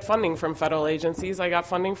really get funding from federal agencies. I got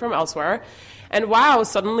funding from elsewhere. And wow,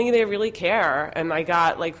 suddenly they really care. And I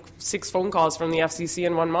got like 6 phone calls from the FCC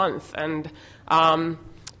in 1 month. And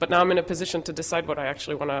but now I'm in a position to decide what I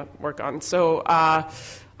actually want to work on. So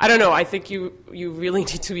I don't know. I think you really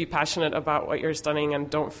need to be passionate about what you're studying, and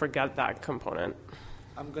don't forget that component.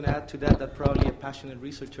 I'm going to add to that probably a passionate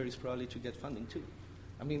researcher is probably to get funding too.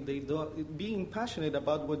 I mean, being passionate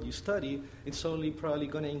about what you study, it's only probably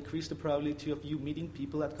going to increase the probability of you meeting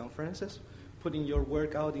people at conferences, putting your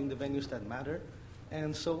work out in the venues that matter,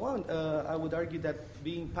 and so on. I would argue that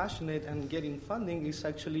being passionate and getting funding is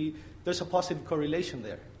actually, there's a positive correlation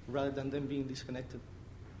there, rather than them being disconnected.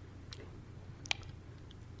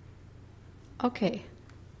 Okay.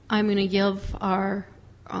 I'm going to give our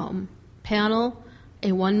panel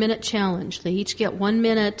a 1-minute challenge. They each get 1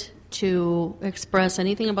 minute to express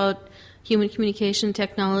anything about human communication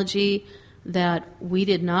technology that we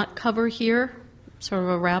did not cover here, sort of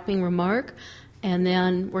a wrapping remark, and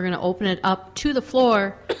then we're going to open it up to the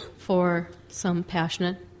floor for some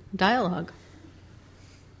passionate dialogue.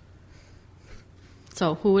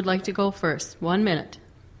 So who would like to go first? 1 minute.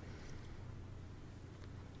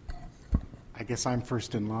 I guess I'm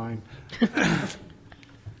first in line.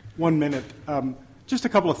 1 minute. Just a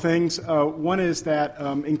couple of things. One is that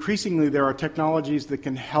increasingly there are technologies that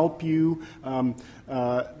can help you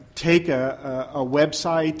take a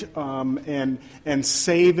website and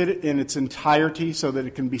save it in its entirety so that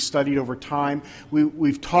it can be studied over time.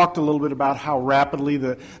 We've talked a little bit about how rapidly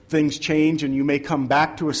the things change, and you may come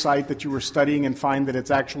back to a site that you were studying and find that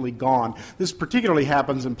it's actually gone. This particularly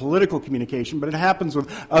happens in political communication, but it happens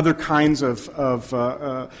with other kinds of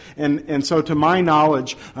and so to my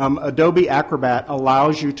knowledge, Adobe Acrobat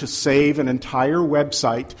allows you to save an entire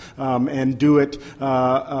website and do it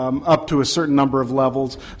up to a certain number of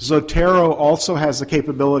levels. Zotero also has the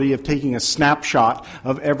capability of taking a snapshot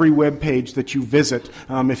of every web page that you visit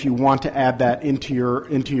if you want to add that into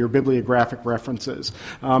your bibliographic references.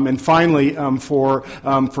 And finally, for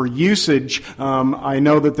usage, I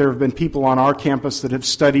know that there have been people on our campus that have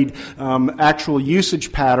studied actual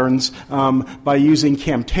usage patterns by using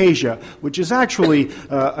Camtasia, which is actually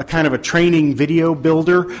a kind of a training video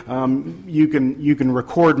builder. You can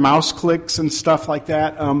record mouse clicks and stuff like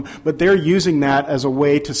that, but they're using that as a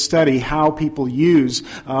way to study how people use,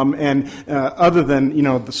 and other than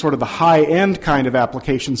the sort of the high-end kind of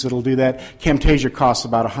applications that'll do that, Camtasia costs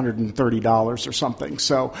about $130 or something.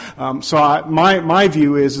 So my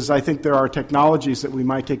view is I think there are technologies that we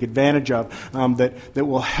might take advantage of that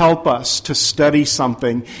will help us to study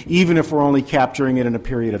something, even if we're only capturing it in a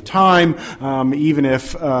period of time, even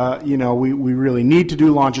if we really need to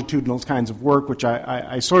do longitudinal kinds of work, which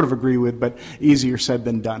I sort of agree with, but easier said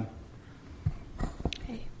than done.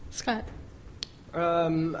 Okay. Scott.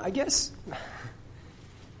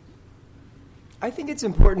 I think it's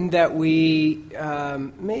important that we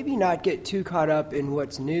maybe not get too caught up in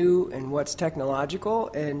what's new and what's technological,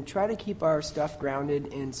 and try to keep our stuff grounded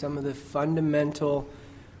in some of the fundamental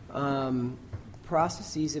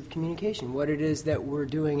processes of communication, what it is that we're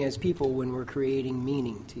doing as people when we're creating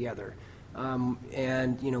meaning together.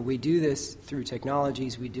 And we do this through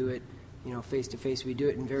technologies, we do it face to face, we do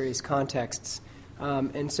it in various contexts.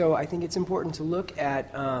 And so I think it's important to look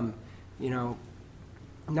at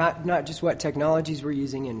not just what technologies we're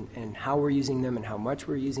using and how we're using them and how much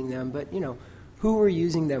we're using them, but who we're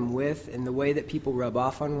using them with and the way that people rub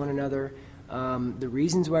off on one another, the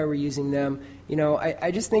reasons why we're using them.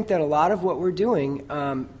 I just think that a lot of what we're doing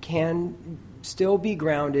can still be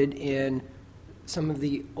grounded in some of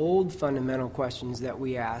the old fundamental questions that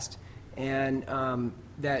we asked, and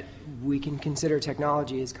that we can consider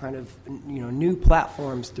technology as kind of new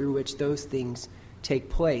platforms through which those things take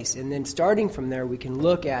place. And then starting from there, we can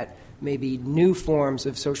look at maybe new forms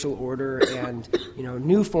of social order and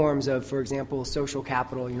new forms of, for example, social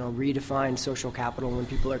capital, redefine social capital when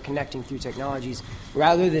people are connecting through technologies,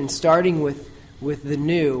 rather than starting with the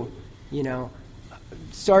new,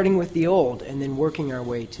 starting with the old and then working our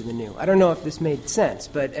way to the new. I don't know if this made sense,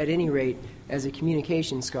 but at any rate, as a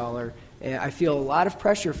communication scholar, I feel a lot of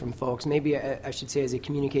pressure from folks, maybe I should say as a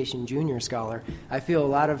communication junior scholar, I feel a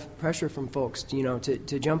lot of pressure from folks,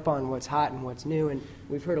 to jump on what's hot and what's new, and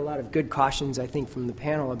we've heard a lot of good cautions, I think, from the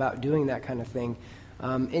panel about doing that kind of thing.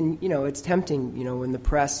 And it's tempting, when the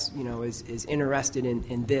press, is interested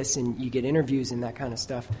in this and you get interviews and that kind of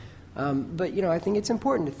stuff. But, I think it's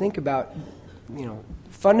important to think about,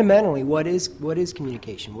 fundamentally, what is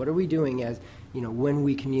communication? What are we doing as when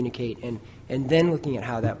we communicate, and then looking at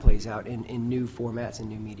how that plays out in new formats and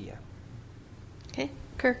new media. Okay,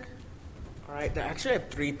 Kirk. All right, I actually have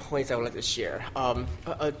 3 points I would like to share.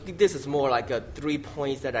 I think this is more like 3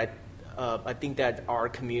 points that I think that our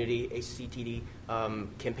community, HCTD,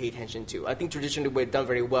 can pay attention to. I think traditionally we've done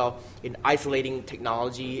very well in isolating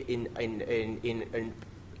technology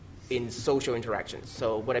in social interactions.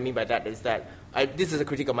 So what I mean by that is that this is a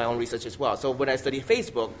critique of my own research as well. So when I study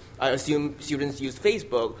Facebook, I assume students use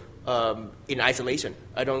Facebook in isolation.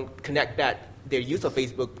 I don't connect their use of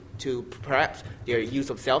Facebook to perhaps their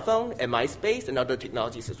use of cell phone and MySpace and other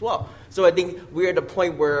technologies as well. So I think we're at a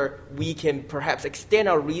point where we can perhaps extend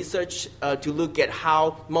our research to look at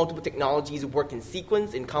how multiple technologies work in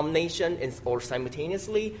sequence, in combination, or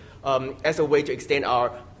simultaneously as a way to extend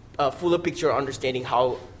our fuller picture understanding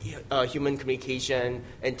how human communication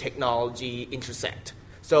and technology intersect.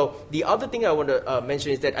 So the other thing I want to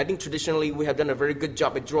mention is that I think traditionally we have done a very good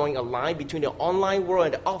job at drawing a line between the online world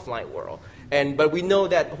and the offline world. But we know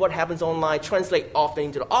that what happens online translates often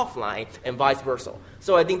into the offline and vice versa.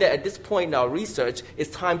 So I think that at this point in our research,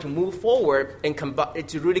 it's time to move forward and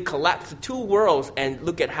to really collapse the two worlds and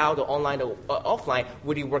look at how the online and offline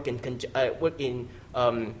really work in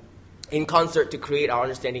concert to create our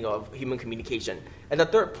understanding of human communication. And the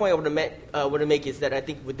third point I want to make is that I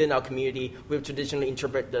think within our community, we've traditionally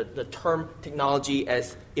interpreted the term technology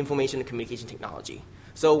as information and communication technology.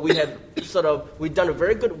 So we have we've done a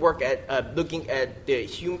very good work at looking at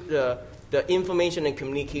the information and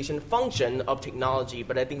communication function of technology,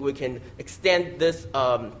 but I think we can extend this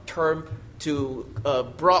term to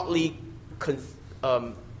broadly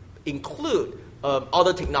include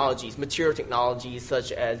other technologies, material technologies,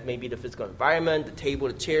 such as maybe the physical environment, the table,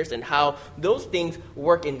 the chairs, and how those things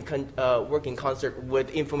work in concert with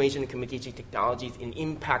information and communication technologies in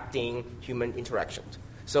impacting human interactions.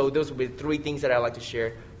 So those will be 3 things that I'd like to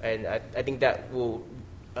share, and I think that will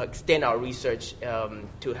extend our research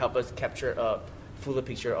to help us capture a fuller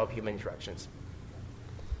picture of human interactions.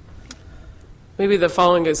 Maybe the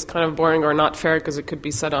following is kind of boring or not fair because it could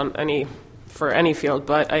be said for any field,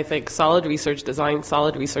 but I think solid research design, and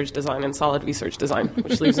solid research design,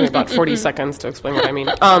 which leaves me about 40 seconds to explain what I mean.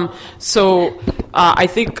 I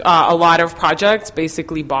think a lot of projects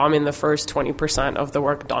basically bomb in the first 20% of the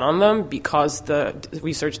work done on them because the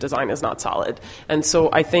research design is not solid. And so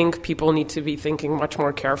I think people need to be thinking much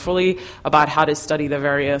more carefully about how to study the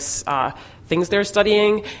various things they're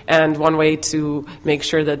studying, and one way to make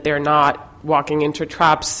sure that they're not walking into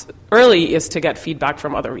traps early is to get feedback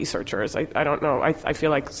from other researchers. I don't know. I feel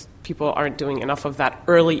like people aren't doing enough of that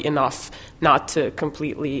early enough not to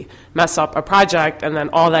completely mess up a project, and then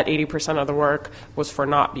all that 80% of the work was for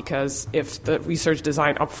naught, because if the research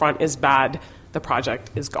design up front is bad, the project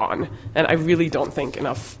is gone. And I really don't think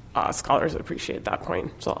enough scholars appreciate that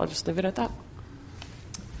point. So I'll just leave it at that.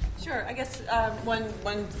 Sure. I guess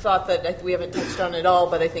one thought that we haven't touched on at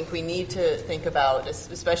all, but I think we need to think about,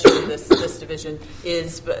 especially in this division,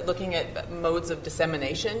 is looking at modes of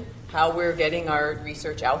dissemination, how we're getting our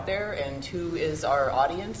research out there, and who is our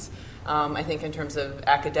audience. I think in terms of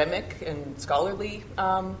academic and scholarly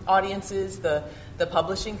audiences, the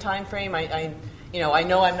publishing time frame, I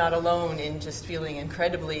know I'm not alone in just feeling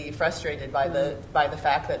incredibly frustrated by the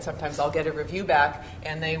fact that sometimes I'll get a review back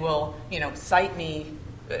and they will cite me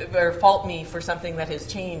or fault me for something that has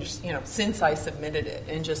changed, since I submitted it,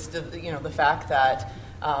 and just the fact that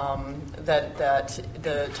that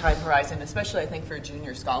the time horizon, especially I think for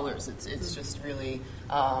junior scholars, it's just really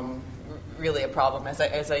really a problem,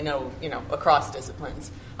 as I know across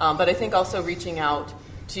disciplines. But I think also reaching out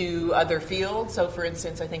to other fields. So, for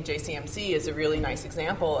instance, I think JCMC is a really nice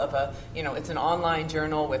example of it's an online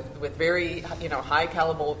journal with very high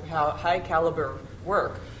caliber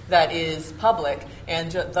work that is public,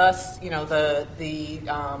 and thus the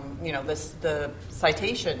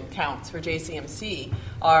citation counts for JCMC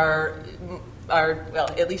are well,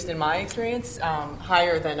 at least in my experience,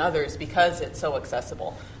 higher than others because it's so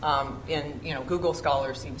accessible. And Google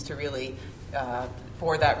Scholar seems to really,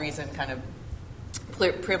 for that reason, kind of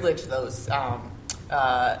privilege those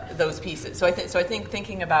pieces. So I think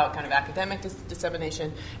thinking about kind of academic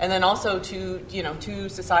dissemination, and then also to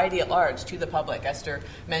society at large, to the public. Esther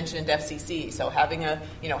mentioned FCC, so having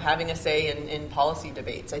a say in policy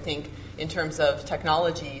debates. I think in terms of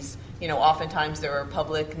technologies, oftentimes there are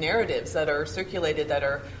public narratives that are circulated that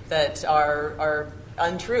are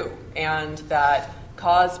untrue and that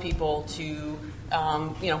cause people to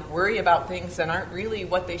worry about things that aren't really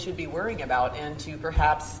what they should be worrying about, and to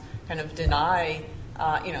perhaps kind of deny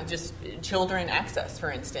just children access,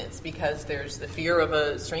 for instance, because there's the fear of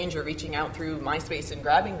a stranger reaching out through MySpace and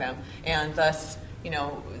grabbing them, and thus,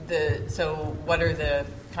 so what are the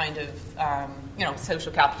kind of,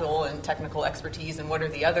 social capital and technical expertise, and what are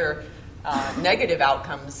the other negative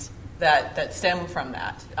outcomes that stem from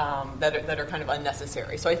that, that are kind of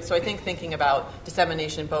unnecessary. So I think thinking about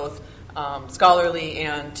dissemination both scholarly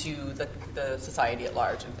and to the society at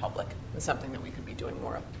large and public is something that we could be doing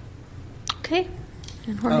more of. Okay.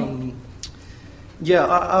 And Jorge?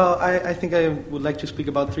 I think I would like to speak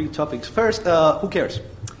about 3 topics. First, who cares?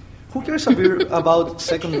 Who cares about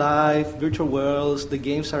Second Life, virtual worlds, the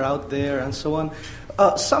games are out there, and so on?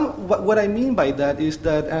 What I mean by that is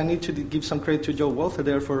that I need to give some credit to Joe Walther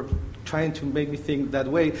there for trying to make me think that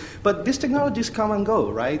way. But these technologies come and go,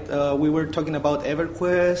 right? We were talking about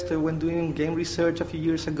EverQuest when doing game research a few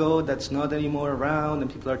years ago. That's not anymore around,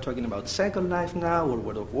 and people are talking about Second Life now or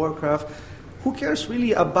World of Warcraft. Who cares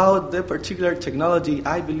really about the particular technology?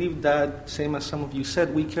 I believe that, same as some of you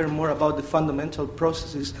said, we care more about the fundamental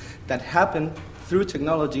processes that happen through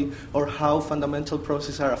technology or how fundamental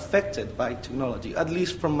processes are affected by technology, at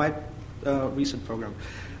least from my recent program.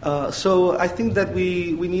 So I think that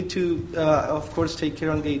we need to, of course, take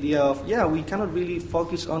care on the idea of, we cannot really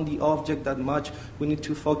focus on the object that much. We need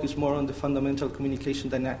to focus more on the fundamental communication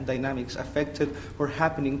dynamics affected or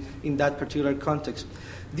happening in that particular context.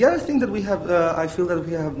 The other thing that we have, I feel that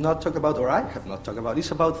we have not talked about, or I have not talked about,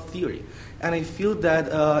 is about theory. And I feel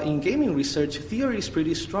that in gaming research, theory is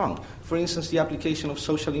pretty strong. For instance, the application of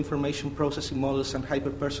social information processing models and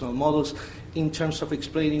hyperpersonal models in terms of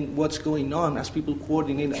explaining what's going on as people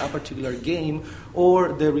coordinate a particular game,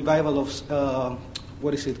 or the revival of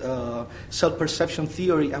self-perception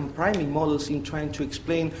theory and priming models in trying to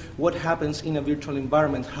explain what happens in a virtual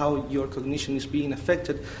environment, how your cognition is being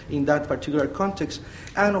affected in that particular context.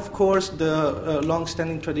 And of course, the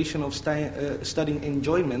long-standing tradition of studying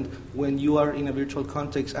enjoyment when you are in a virtual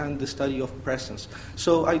context and the study of presence.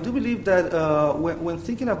 So I do believe that when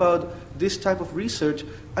thinking about this type of research,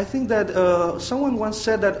 I think that someone once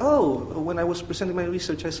said that, when I was presenting my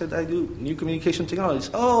research, I said I do new communication technologies.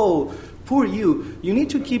 Oh, poor you. You need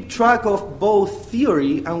to keep track of both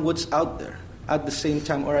theory and what's out there at the same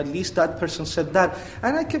time, or at least that person said that.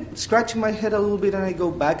 And I kept scratching my head a little bit, and I go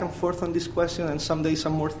back and forth on this question, and some days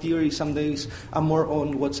I'm more theory, some days I'm more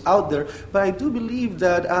on what's out there. But I do believe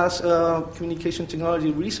that as communication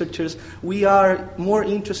technology researchers, we are more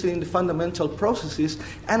interested in the fundamental processes,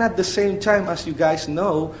 and at the same time, as you guys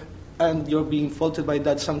know, and you're being faulted by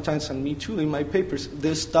that sometimes, and me too in my papers,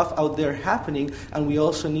 there's stuff out there happening, and we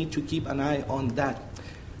also need to keep an eye on that.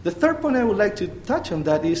 The third point I would like to touch on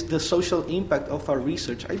that is the social impact of our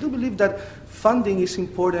research. I do believe that funding is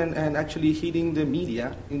important, and actually hitting the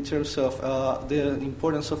media in terms of the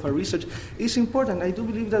importance of our research is important. I do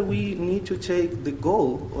believe that we need to take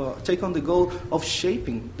on the goal of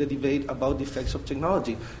shaping the debate about the effects of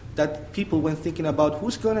technology. That people, when thinking about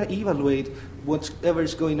who's going to evaluate whatever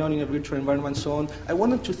is going on in a virtual environment and so on, I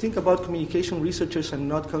wanted to think about communication researchers and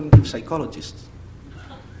not cognitive psychologists.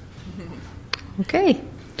 Okay.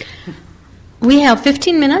 We have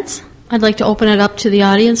 15 minutes. I'd like to open it up to the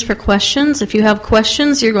audience for questions. If you have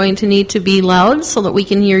questions, you're going to need to be loud so that we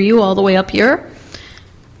can hear you all the way up here.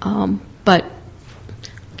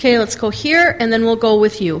 Okay, let's go here, and then we'll go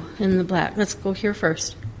with you in the black. Let's go here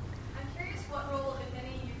first. I'm curious what role, if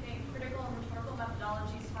any, you think critical and rhetorical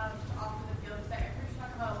methodologies have to offer the field. Because I heard you talk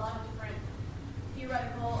about a lot of different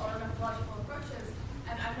theoretical or methodological approaches,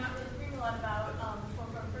 and I'm not really hearing a lot about rhetorical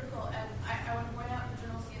and critical. And I want to point out the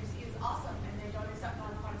journal CMC is awesome, and they don't accept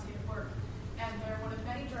non-quantitative work. And they're one of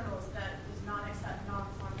many journals that does not accept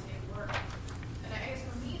non-quantitative work. And I guess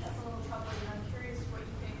for me, that's a little troubling, and I'm curious what you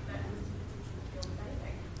think that is the field, if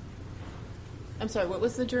anything. I'm sorry, what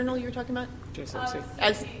was the journal you were talking about? JCMC.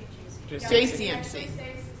 JCMC. They say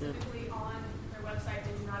specifically on their website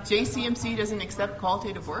they do not accept JCMC doesn't accept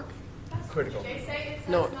qualitative work? Critical. They say it says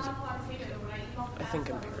No. non-quantitative, and when I emailed I think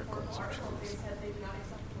them empirical for is article, what they said they do not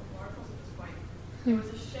accept political articles at this point. There was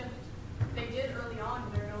a shift. They did early on,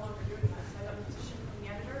 and they're no longer doing that. So I don't know if it's a shift from the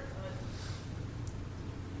editor, but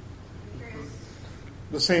I'm curious.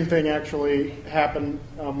 The same thing actually happened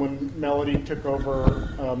when Melody took over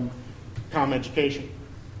comm education.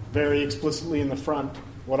 Very explicitly in the front,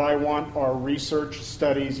 what I want are research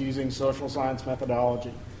studies using social science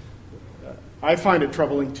methodology. I find it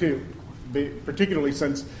troubling too, particularly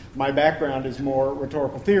since my background is more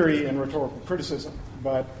rhetorical theory and rhetorical criticism.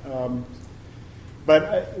 But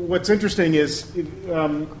what's interesting is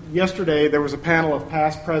yesterday there was a panel of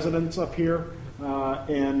past presidents up here,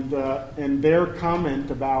 and their comment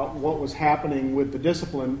about what was happening with the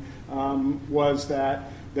discipline was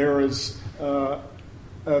that there is a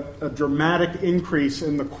dramatic increase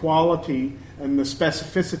in the quality and the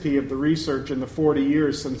specificity of the research in the 40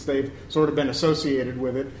 years since they've sort of been associated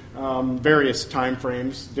with it, various time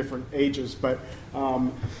frames, different ages. But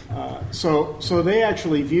so they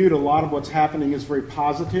actually viewed a lot of what's happening as very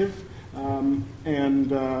positive.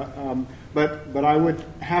 But I would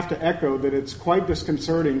have to echo that it's quite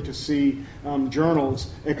disconcerting to see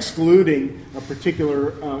journals excluding a particular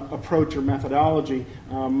approach or methodology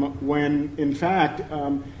when, in fact,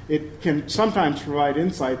 it can sometimes provide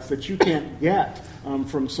insights that you can't get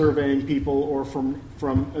from surveying people or from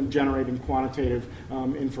generating quantitative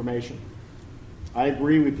information. I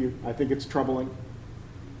agree with you. I think it's troubling.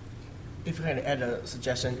 If I can add a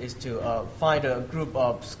suggestion, is to find a group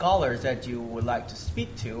of scholars that you would like to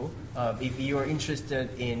speak to if you are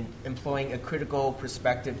interested in employing a critical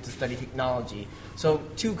perspective to study technology. So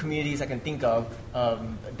 2 communities I can think of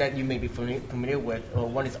that you may be familiar with.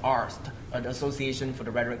 One is ARST, the Association for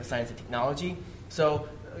the Rhetoric of Science and Technology. So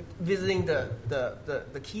visiting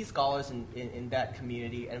the key scholars in that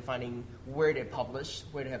community and finding where they publish,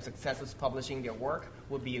 where they have successes publishing their work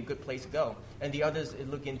would be a good place to go. And the others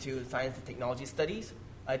look into science and technology studies.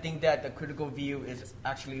 I think that the critical view is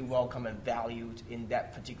actually welcome and valued in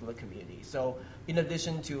that particular community. So in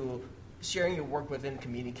addition to sharing your work within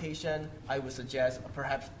communication, I would suggest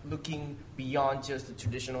perhaps looking beyond just the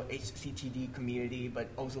traditional HCTD community, but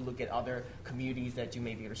also look at other communities that you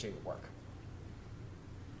may be able to share your work.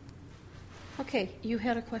 Okay, you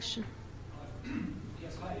had a question.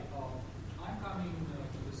 Yes, hi. I'm coming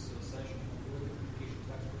to this session from the communication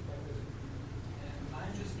tax perspective, and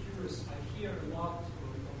I'm just curious. I hear a lot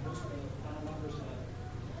from most of the panel members that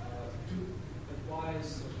do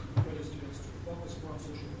advise graduate students to focus more on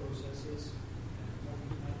social processes and more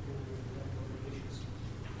fundamental relations.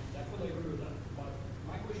 I fully agree with that. But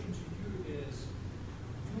my question to you is,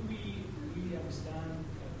 do we really understand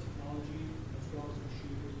technology as well as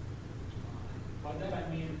machines? By that I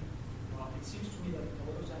mean, it seems to me that a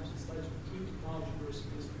lot of times in studies we treat technology very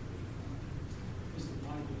simplistically. This is the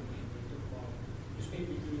mind domain. We talk about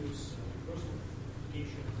newspaper use, personal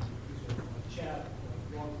communication, use of chat,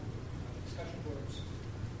 blog, discussion forums.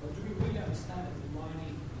 But do we really understand the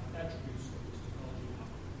underlying attributes of this technology now?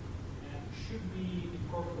 And should we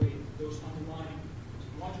incorporate those underlying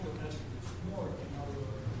technological attributes more in our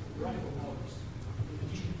radical models, in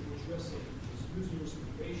addition to what you're saying, which is users'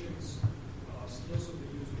 motivations, skills of the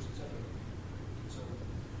users, etc.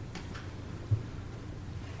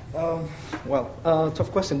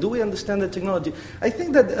 Tough question. Do we understand the technology? I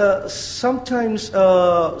think that sometimes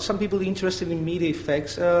some people interested in media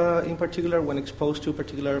effects, in particular when exposed to a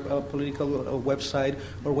particular political website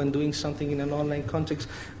or when doing something in an online context,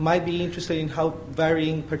 might be interested in how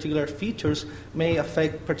varying particular features may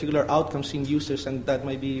affect particular outcomes in users, and that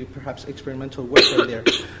might be perhaps experimental work right there.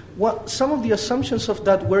 Some of the assumptions of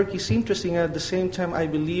that work is interesting. At the same time, I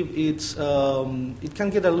believe it can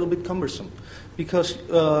get a little bit cumbersome, because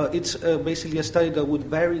it's basically a study that would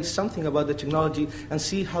vary something about the technology and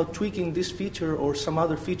see how tweaking this feature or some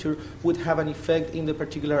other feature would have an effect in the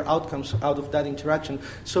particular outcomes out of that interaction.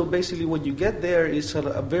 So basically what you get there is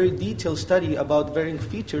a very detailed study about varying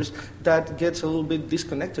features that gets a little bit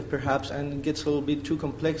disconnected perhaps and gets a little bit too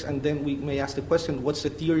complex, and then we may ask the question, what's the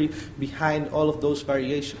theory behind all of those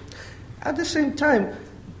variations? At the same time,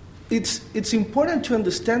 it's important to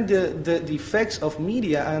understand the effects of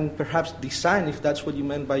media and perhaps design, if that's what you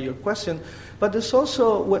meant by your question. But there's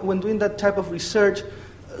also, when doing that type of research,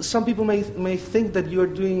 some people may think that you're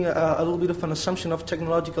doing a little bit of an assumption of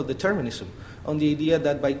technological determinism, on the idea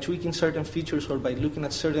that by tweaking certain features or by looking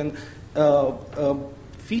at certain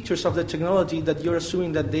features of the technology, that you're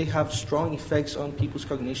assuming that they have strong effects on people's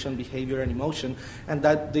cognition, behavior, and emotion, and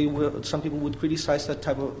that some people would criticize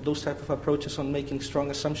those type of approaches on making strong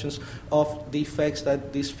assumptions of the effects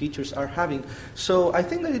that these features are having. So I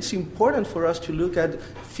think that it's important for us to look at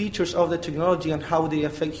features of the technology and how they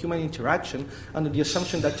affect human interaction under the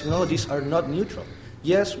assumption that technologies are not neutral.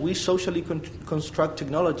 Yes, we socially construct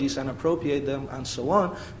technologies and appropriate them and so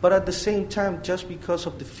on, but at the same time, just because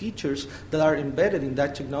of the features that are embedded in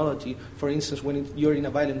that technology, for instance, when you're in a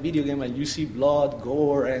violent video game and you see blood,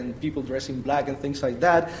 gore, and people dressing black and things like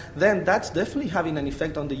that, then that's definitely having an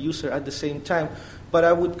effect on the user at the same time. But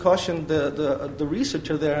I would caution the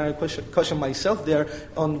researcher there, and I caution myself there,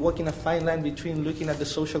 on walking a fine line between looking at the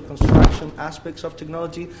social construction aspects of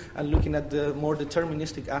technology and looking at the more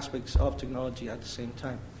deterministic aspects of technology at the same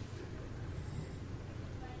time.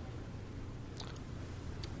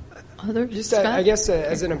 Others? Just, Scott? I guess,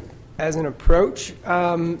 as an approach,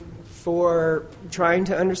 for trying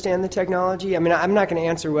to understand the technology. I mean, I'm not going to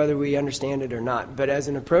answer whether we understand it or not, but as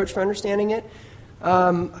an approach for understanding it,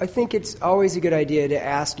 I think it's always a good idea to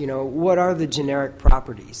ask, what are the generic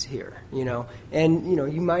properties here, And,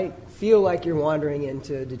 you might feel like you're wandering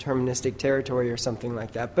into deterministic territory or something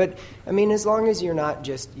like that. But, I mean, as long as you're not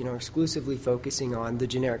just, exclusively focusing on the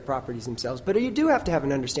generic properties themselves, but you do have to have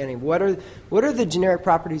an understanding of what are the generic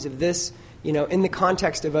properties of this, in the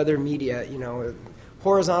context of other media,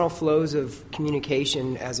 horizontal flows of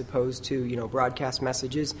communication as opposed to, broadcast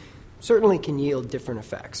messages certainly can yield different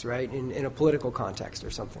effects, right, in a political context or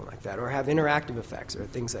something like that, or have interactive effects or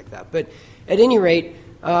things like that. But at any rate,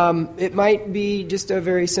 it might be just a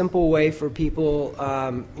very simple way for people,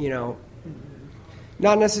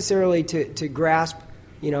 not necessarily to grasp,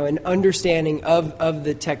 an understanding of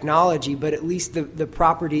the technology, but at least the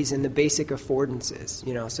properties and the basic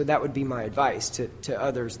affordances, So that would be my advice to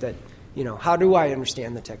others that, how do I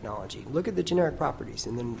understand the technology? Look at the generic properties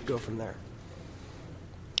and then go from there.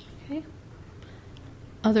 Okay.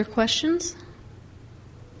 Other questions?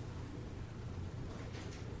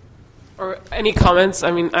 Or any comments?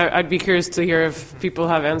 I mean, I'd be curious to hear if people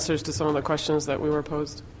have answers to some of the questions that we were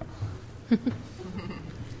posed.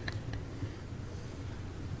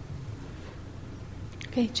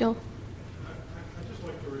 Okay, Joe. I'd just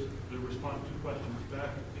like to respond to two questions back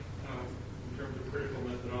in terms of critical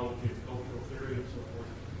methodology and cultural theory and so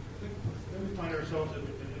forth. I think then we find ourselves at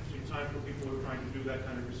an interesting time for people who are trying to do that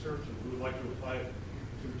kind of research and who would like to apply it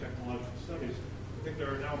to technological studies. I think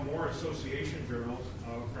there are now more association journals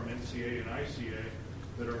from NCA and ICA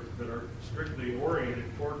that are strictly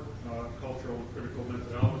oriented toward cultural and critical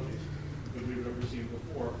methodologies than we've ever seen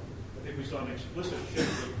before. I think we saw an explicit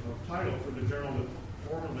shift of title for the journal that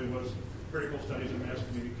formerly was Critical Studies in Mass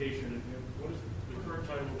Communication, and what is the current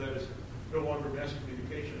title of that is no longer Mass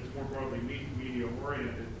Communication, it's more broadly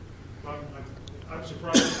media-oriented. I'm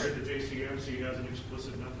surprised that the JCMC has an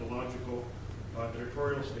explicit methodological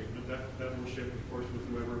editorial statement. That will shift, of course, with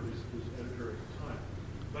whoever is editor at the time.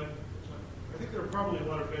 But I think there are probably a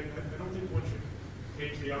lot of, I don't think one should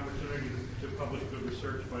gauge the opportunity to publish good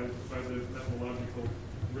research by the methodological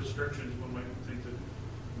restrictions one might think that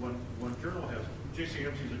one journal has.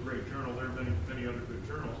 JCMC is a great journal. There are many other good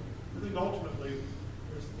journals. I think ultimately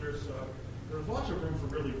there's lots of room for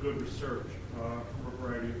really good research from a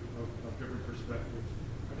variety of different perspectives.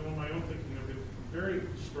 I know in my own thinking I've been very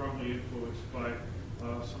strongly influenced by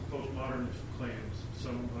some postmodernist claims,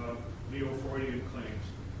 some neo-Freudian claims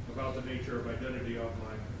about the nature of identity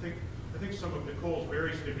online. I think some of Nicole's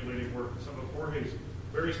very stimulating work, some of Jorge's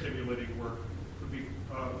very stimulating work would be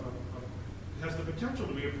has the potential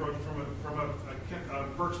to be approached from a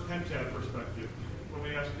Burke's Pentab perspective. When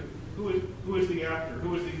we ask who is the actor,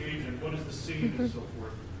 who is the agent, what is the scene, and so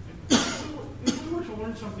forth. And if we were to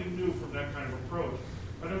learn something new from that kind of approach,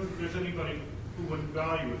 I don't think there's anybody who wouldn't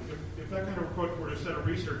value it. If that kind of approach were to set a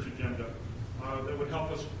research agenda that would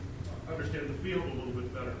help us understand the field a little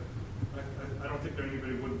bit better, I don't think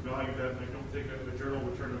anybody wouldn't value that, and I don't think a journal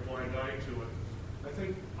would turn a blind eye to it. I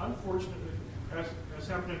think, unfortunately, as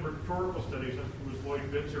happened in rhetorical studies, I think it was Lloyd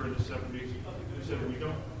Bitzer in the 70s, who said we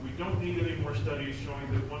don't need any more studies showing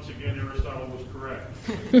that once again Aristotle was correct.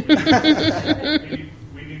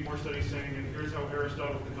 we need more studies saying, and here's how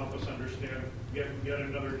Aristotle can help us understand yet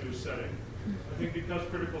another new setting. I think because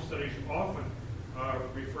critical studies often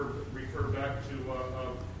refer back to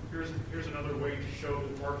here's another way to show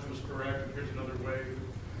that Marx was correct, and here's another way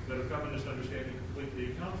that a feminist understanding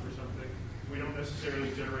completely accounts for something. We don't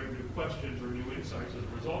necessarily generate new questions or new insights as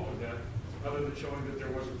a result of that, other than showing that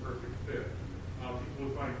there was a perfect fit. People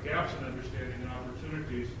who find gaps in understanding and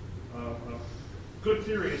opportunities. Good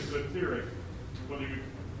theory is good theory. Whether you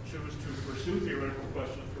choose to pursue theoretical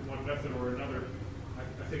questions from one method or another,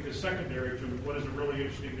 I think is secondary to what is a really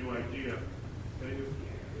interesting new idea. And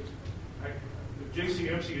if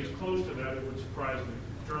JCMC is close to that, it would surprise me.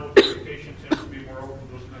 Journal of Communication tends to be more open to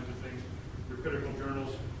those kinds of things. Your critical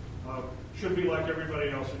journals should be like everybody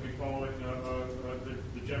else and be following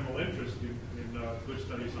the general interest in good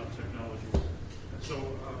studies on technology. And so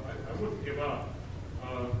I wouldn't give up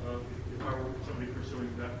if I were somebody pursuing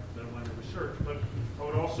that line of research. But I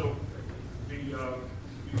would also be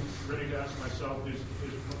ready to ask myself, is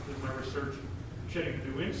my research shedding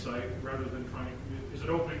new insight rather than is it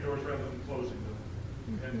opening doors rather than closing them?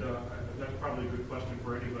 And that's probably a good question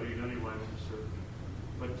for anybody in any line of research.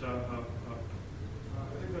 But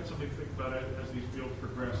I think that's something to think about as these fields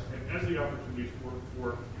progress, and as the opportunities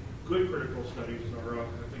for good critical studies are, I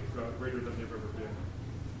think, greater than they've ever been.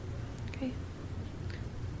 Okay.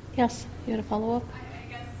 Yes, you had a follow-up?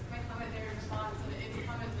 I guess my comment there in response, and it's a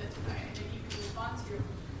comment that you can respond to.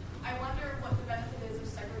 I wonder what the benefit is of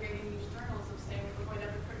segregating these journals, of saying we're going to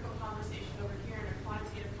have a critical conversation over here and a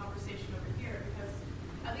quantitative conversation over here, because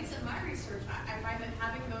at least in my research, I find that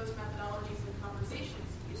having those methodologies and conversations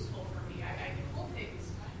useful for me. I can pull things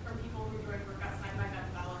from people who are doing work outside my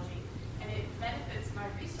methodology, and it benefits my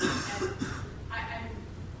research. And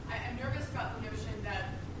I'm nervous about the notion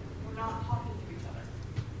that we're not talking to each other.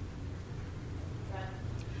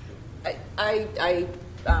 I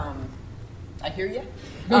hear you,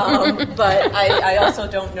 but I also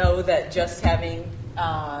don't know that just having.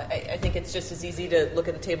 I think it's just as easy to look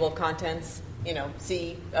at the table of contents,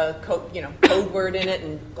 see a code word in it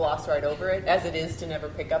and gloss right over it, as it is to never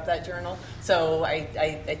pick up that journal. So I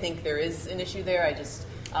think there is an issue there. I just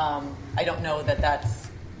I don't know that that's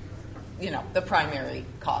the primary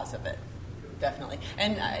cause of it, definitely.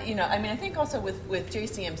 And I think also with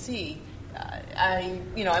JCMC.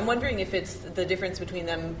 I'm wondering if it's the difference between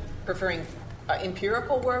them preferring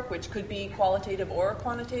empirical work, which could be qualitative or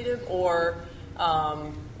quantitative, or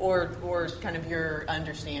kind of your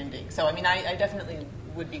understanding. So, I definitely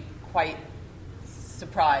would be quite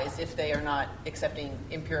surprised if they are not accepting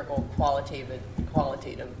empirical qualitative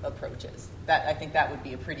approaches. I think that would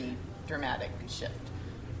be a pretty dramatic shift.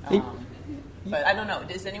 But I don't know.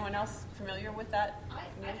 Is anyone else familiar with that? I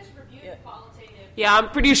just reviewed qualitative. Yeah, I'm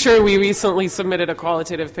pretty sure we recently submitted a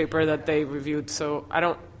qualitative paper that they reviewed, so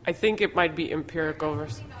I think it might be empirical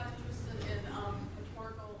versus.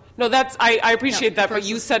 No, I appreciate that, but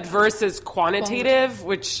you said versus quantitative,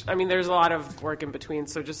 which, there's a lot of work in between,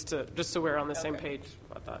 so just so we're on the same page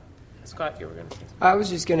about that. Scott, you were going to say something. I was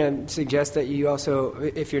just going to suggest that you also,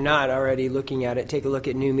 if you're not already looking at it, take a look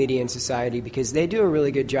at New Media and Society, because they do a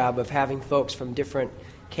really good job of having folks from different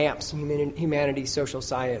camps, humanities, social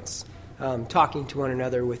science, talking to one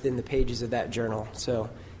another within the pages of that journal. So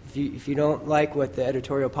if you don't like what the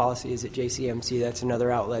editorial policy is at JCMC, that's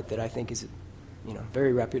another outlet that I think is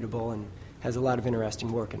very reputable and has a lot of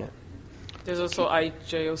interesting work in it. There's also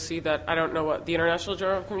IJOC that I don't know what, the International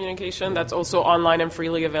Journal of Communication, that's also online and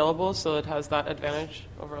freely available, so it has that advantage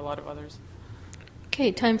over a lot of others.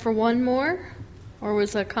 Okay, time for one more? Or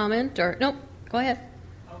was that a comment? Or nope, go ahead.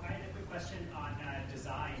 I had a quick question on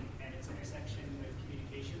design and its intersection with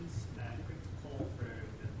communications. A quick poll for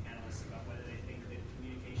the panelists about whether they think that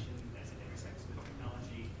communication as it intersects with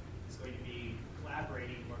technology is going to be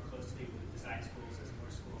collaborating more closely with design schools as more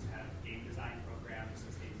schools have game design programs,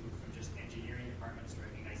 as they move from just engineering departments to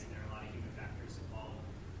recognizing there are a lot of human factors involved.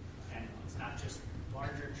 And it's not just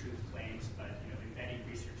larger truth claims, but embedding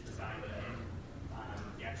research design in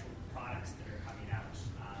the actual products that are coming out,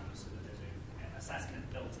 so that there's an assessment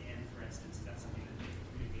built in, for instance. Is that something that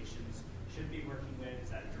communications should be working with? Is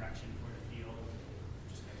that a direction for the field?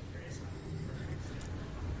 Just kind of curious.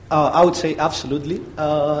 I would say absolutely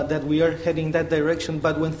that we are heading that direction.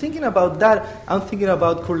 But when thinking about that, I'm thinking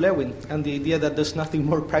about Kurt Lewin and the idea that there's nothing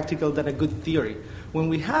more practical than a good theory. When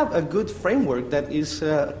we have a good framework that is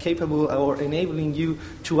capable or enabling you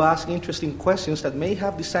to ask interesting questions that may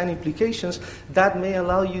have design implications, that may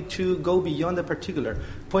allow you to go beyond a particular.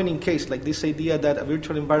 Point in case, like this idea that a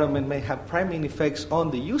virtual environment may have priming effects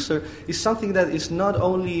on the user, is something that is not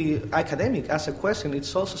only academic as a question,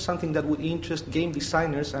 it's also something that would interest game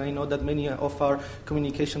designers, and I know that many of our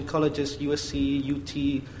communication colleges, USC,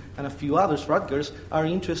 UT, and a few others, Rutgers, are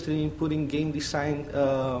interested in putting game design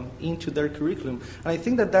into their curriculum. And I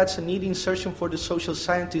think that that's a neat insertion for the social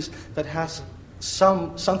scientist that has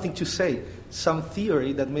something to say, some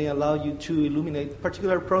theory that may allow you to illuminate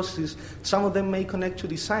particular processes. Some of them may connect to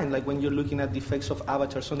design, like when you're looking at the effects of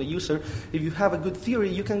avatars on the user. If you have a good theory,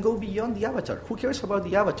 you can go beyond the avatar. Who cares about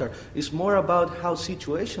the avatar? It's more about how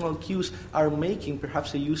situational cues are making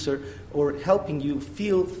perhaps a user or helping you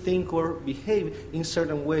feel, think, or behave in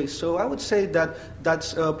certain ways. So I would say that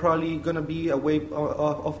that's probably going to be a way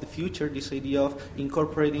of the future, this idea of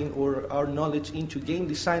incorporating our knowledge into game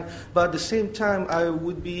design. But at the same time, I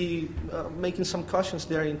would be making some cautions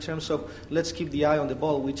there in terms of let's keep the eye on the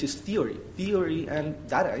ball, which is theory. Theory and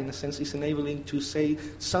data, in a sense, is enabling to say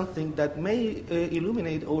something that may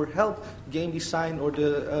illuminate or help game design or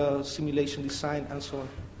the simulation design and so on.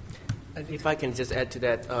 If I can just add to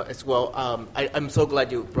that as well, I'm so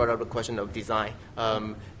glad you brought up the question of design.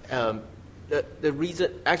 The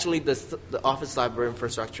reason, actually, the office cyber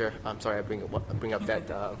infrastructure. I'm sorry, I bring up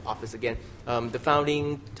that office again. The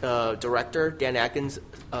founding director, Dan Atkins,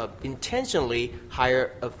 intentionally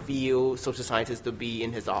hired a few social scientists to be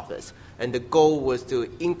in his office, and the goal was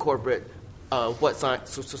to incorporate what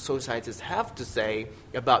social scientists have to say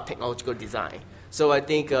about technological design. So I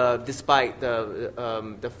think despite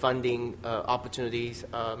the funding opportunities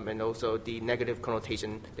and also the negative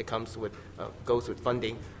connotation that comes with goes with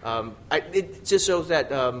funding, it just shows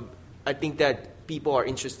that I think that people are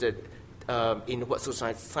interested in what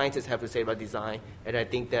social scientists have to say about design, and I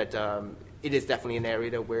think that it is definitely an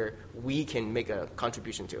area where we can make a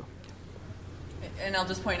contribution to. And I'll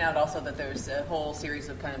just point out also that there's a whole series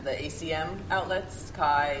of kind of the ACM outlets,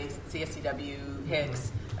 CHI, CSCW,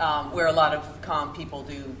 Hicks, where a lot of comm people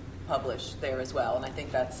do publish there as well. And I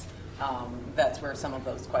think that's where some of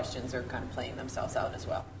those questions are kind of playing themselves out as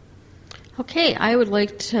well. Okay, I would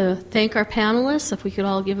like to thank our panelists, if we could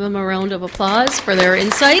all give them a round of applause for their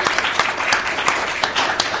insight.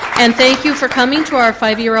 And thank you for coming to our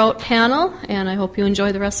 5-Year Out panel, and I hope you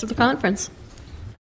enjoy the rest of the conference.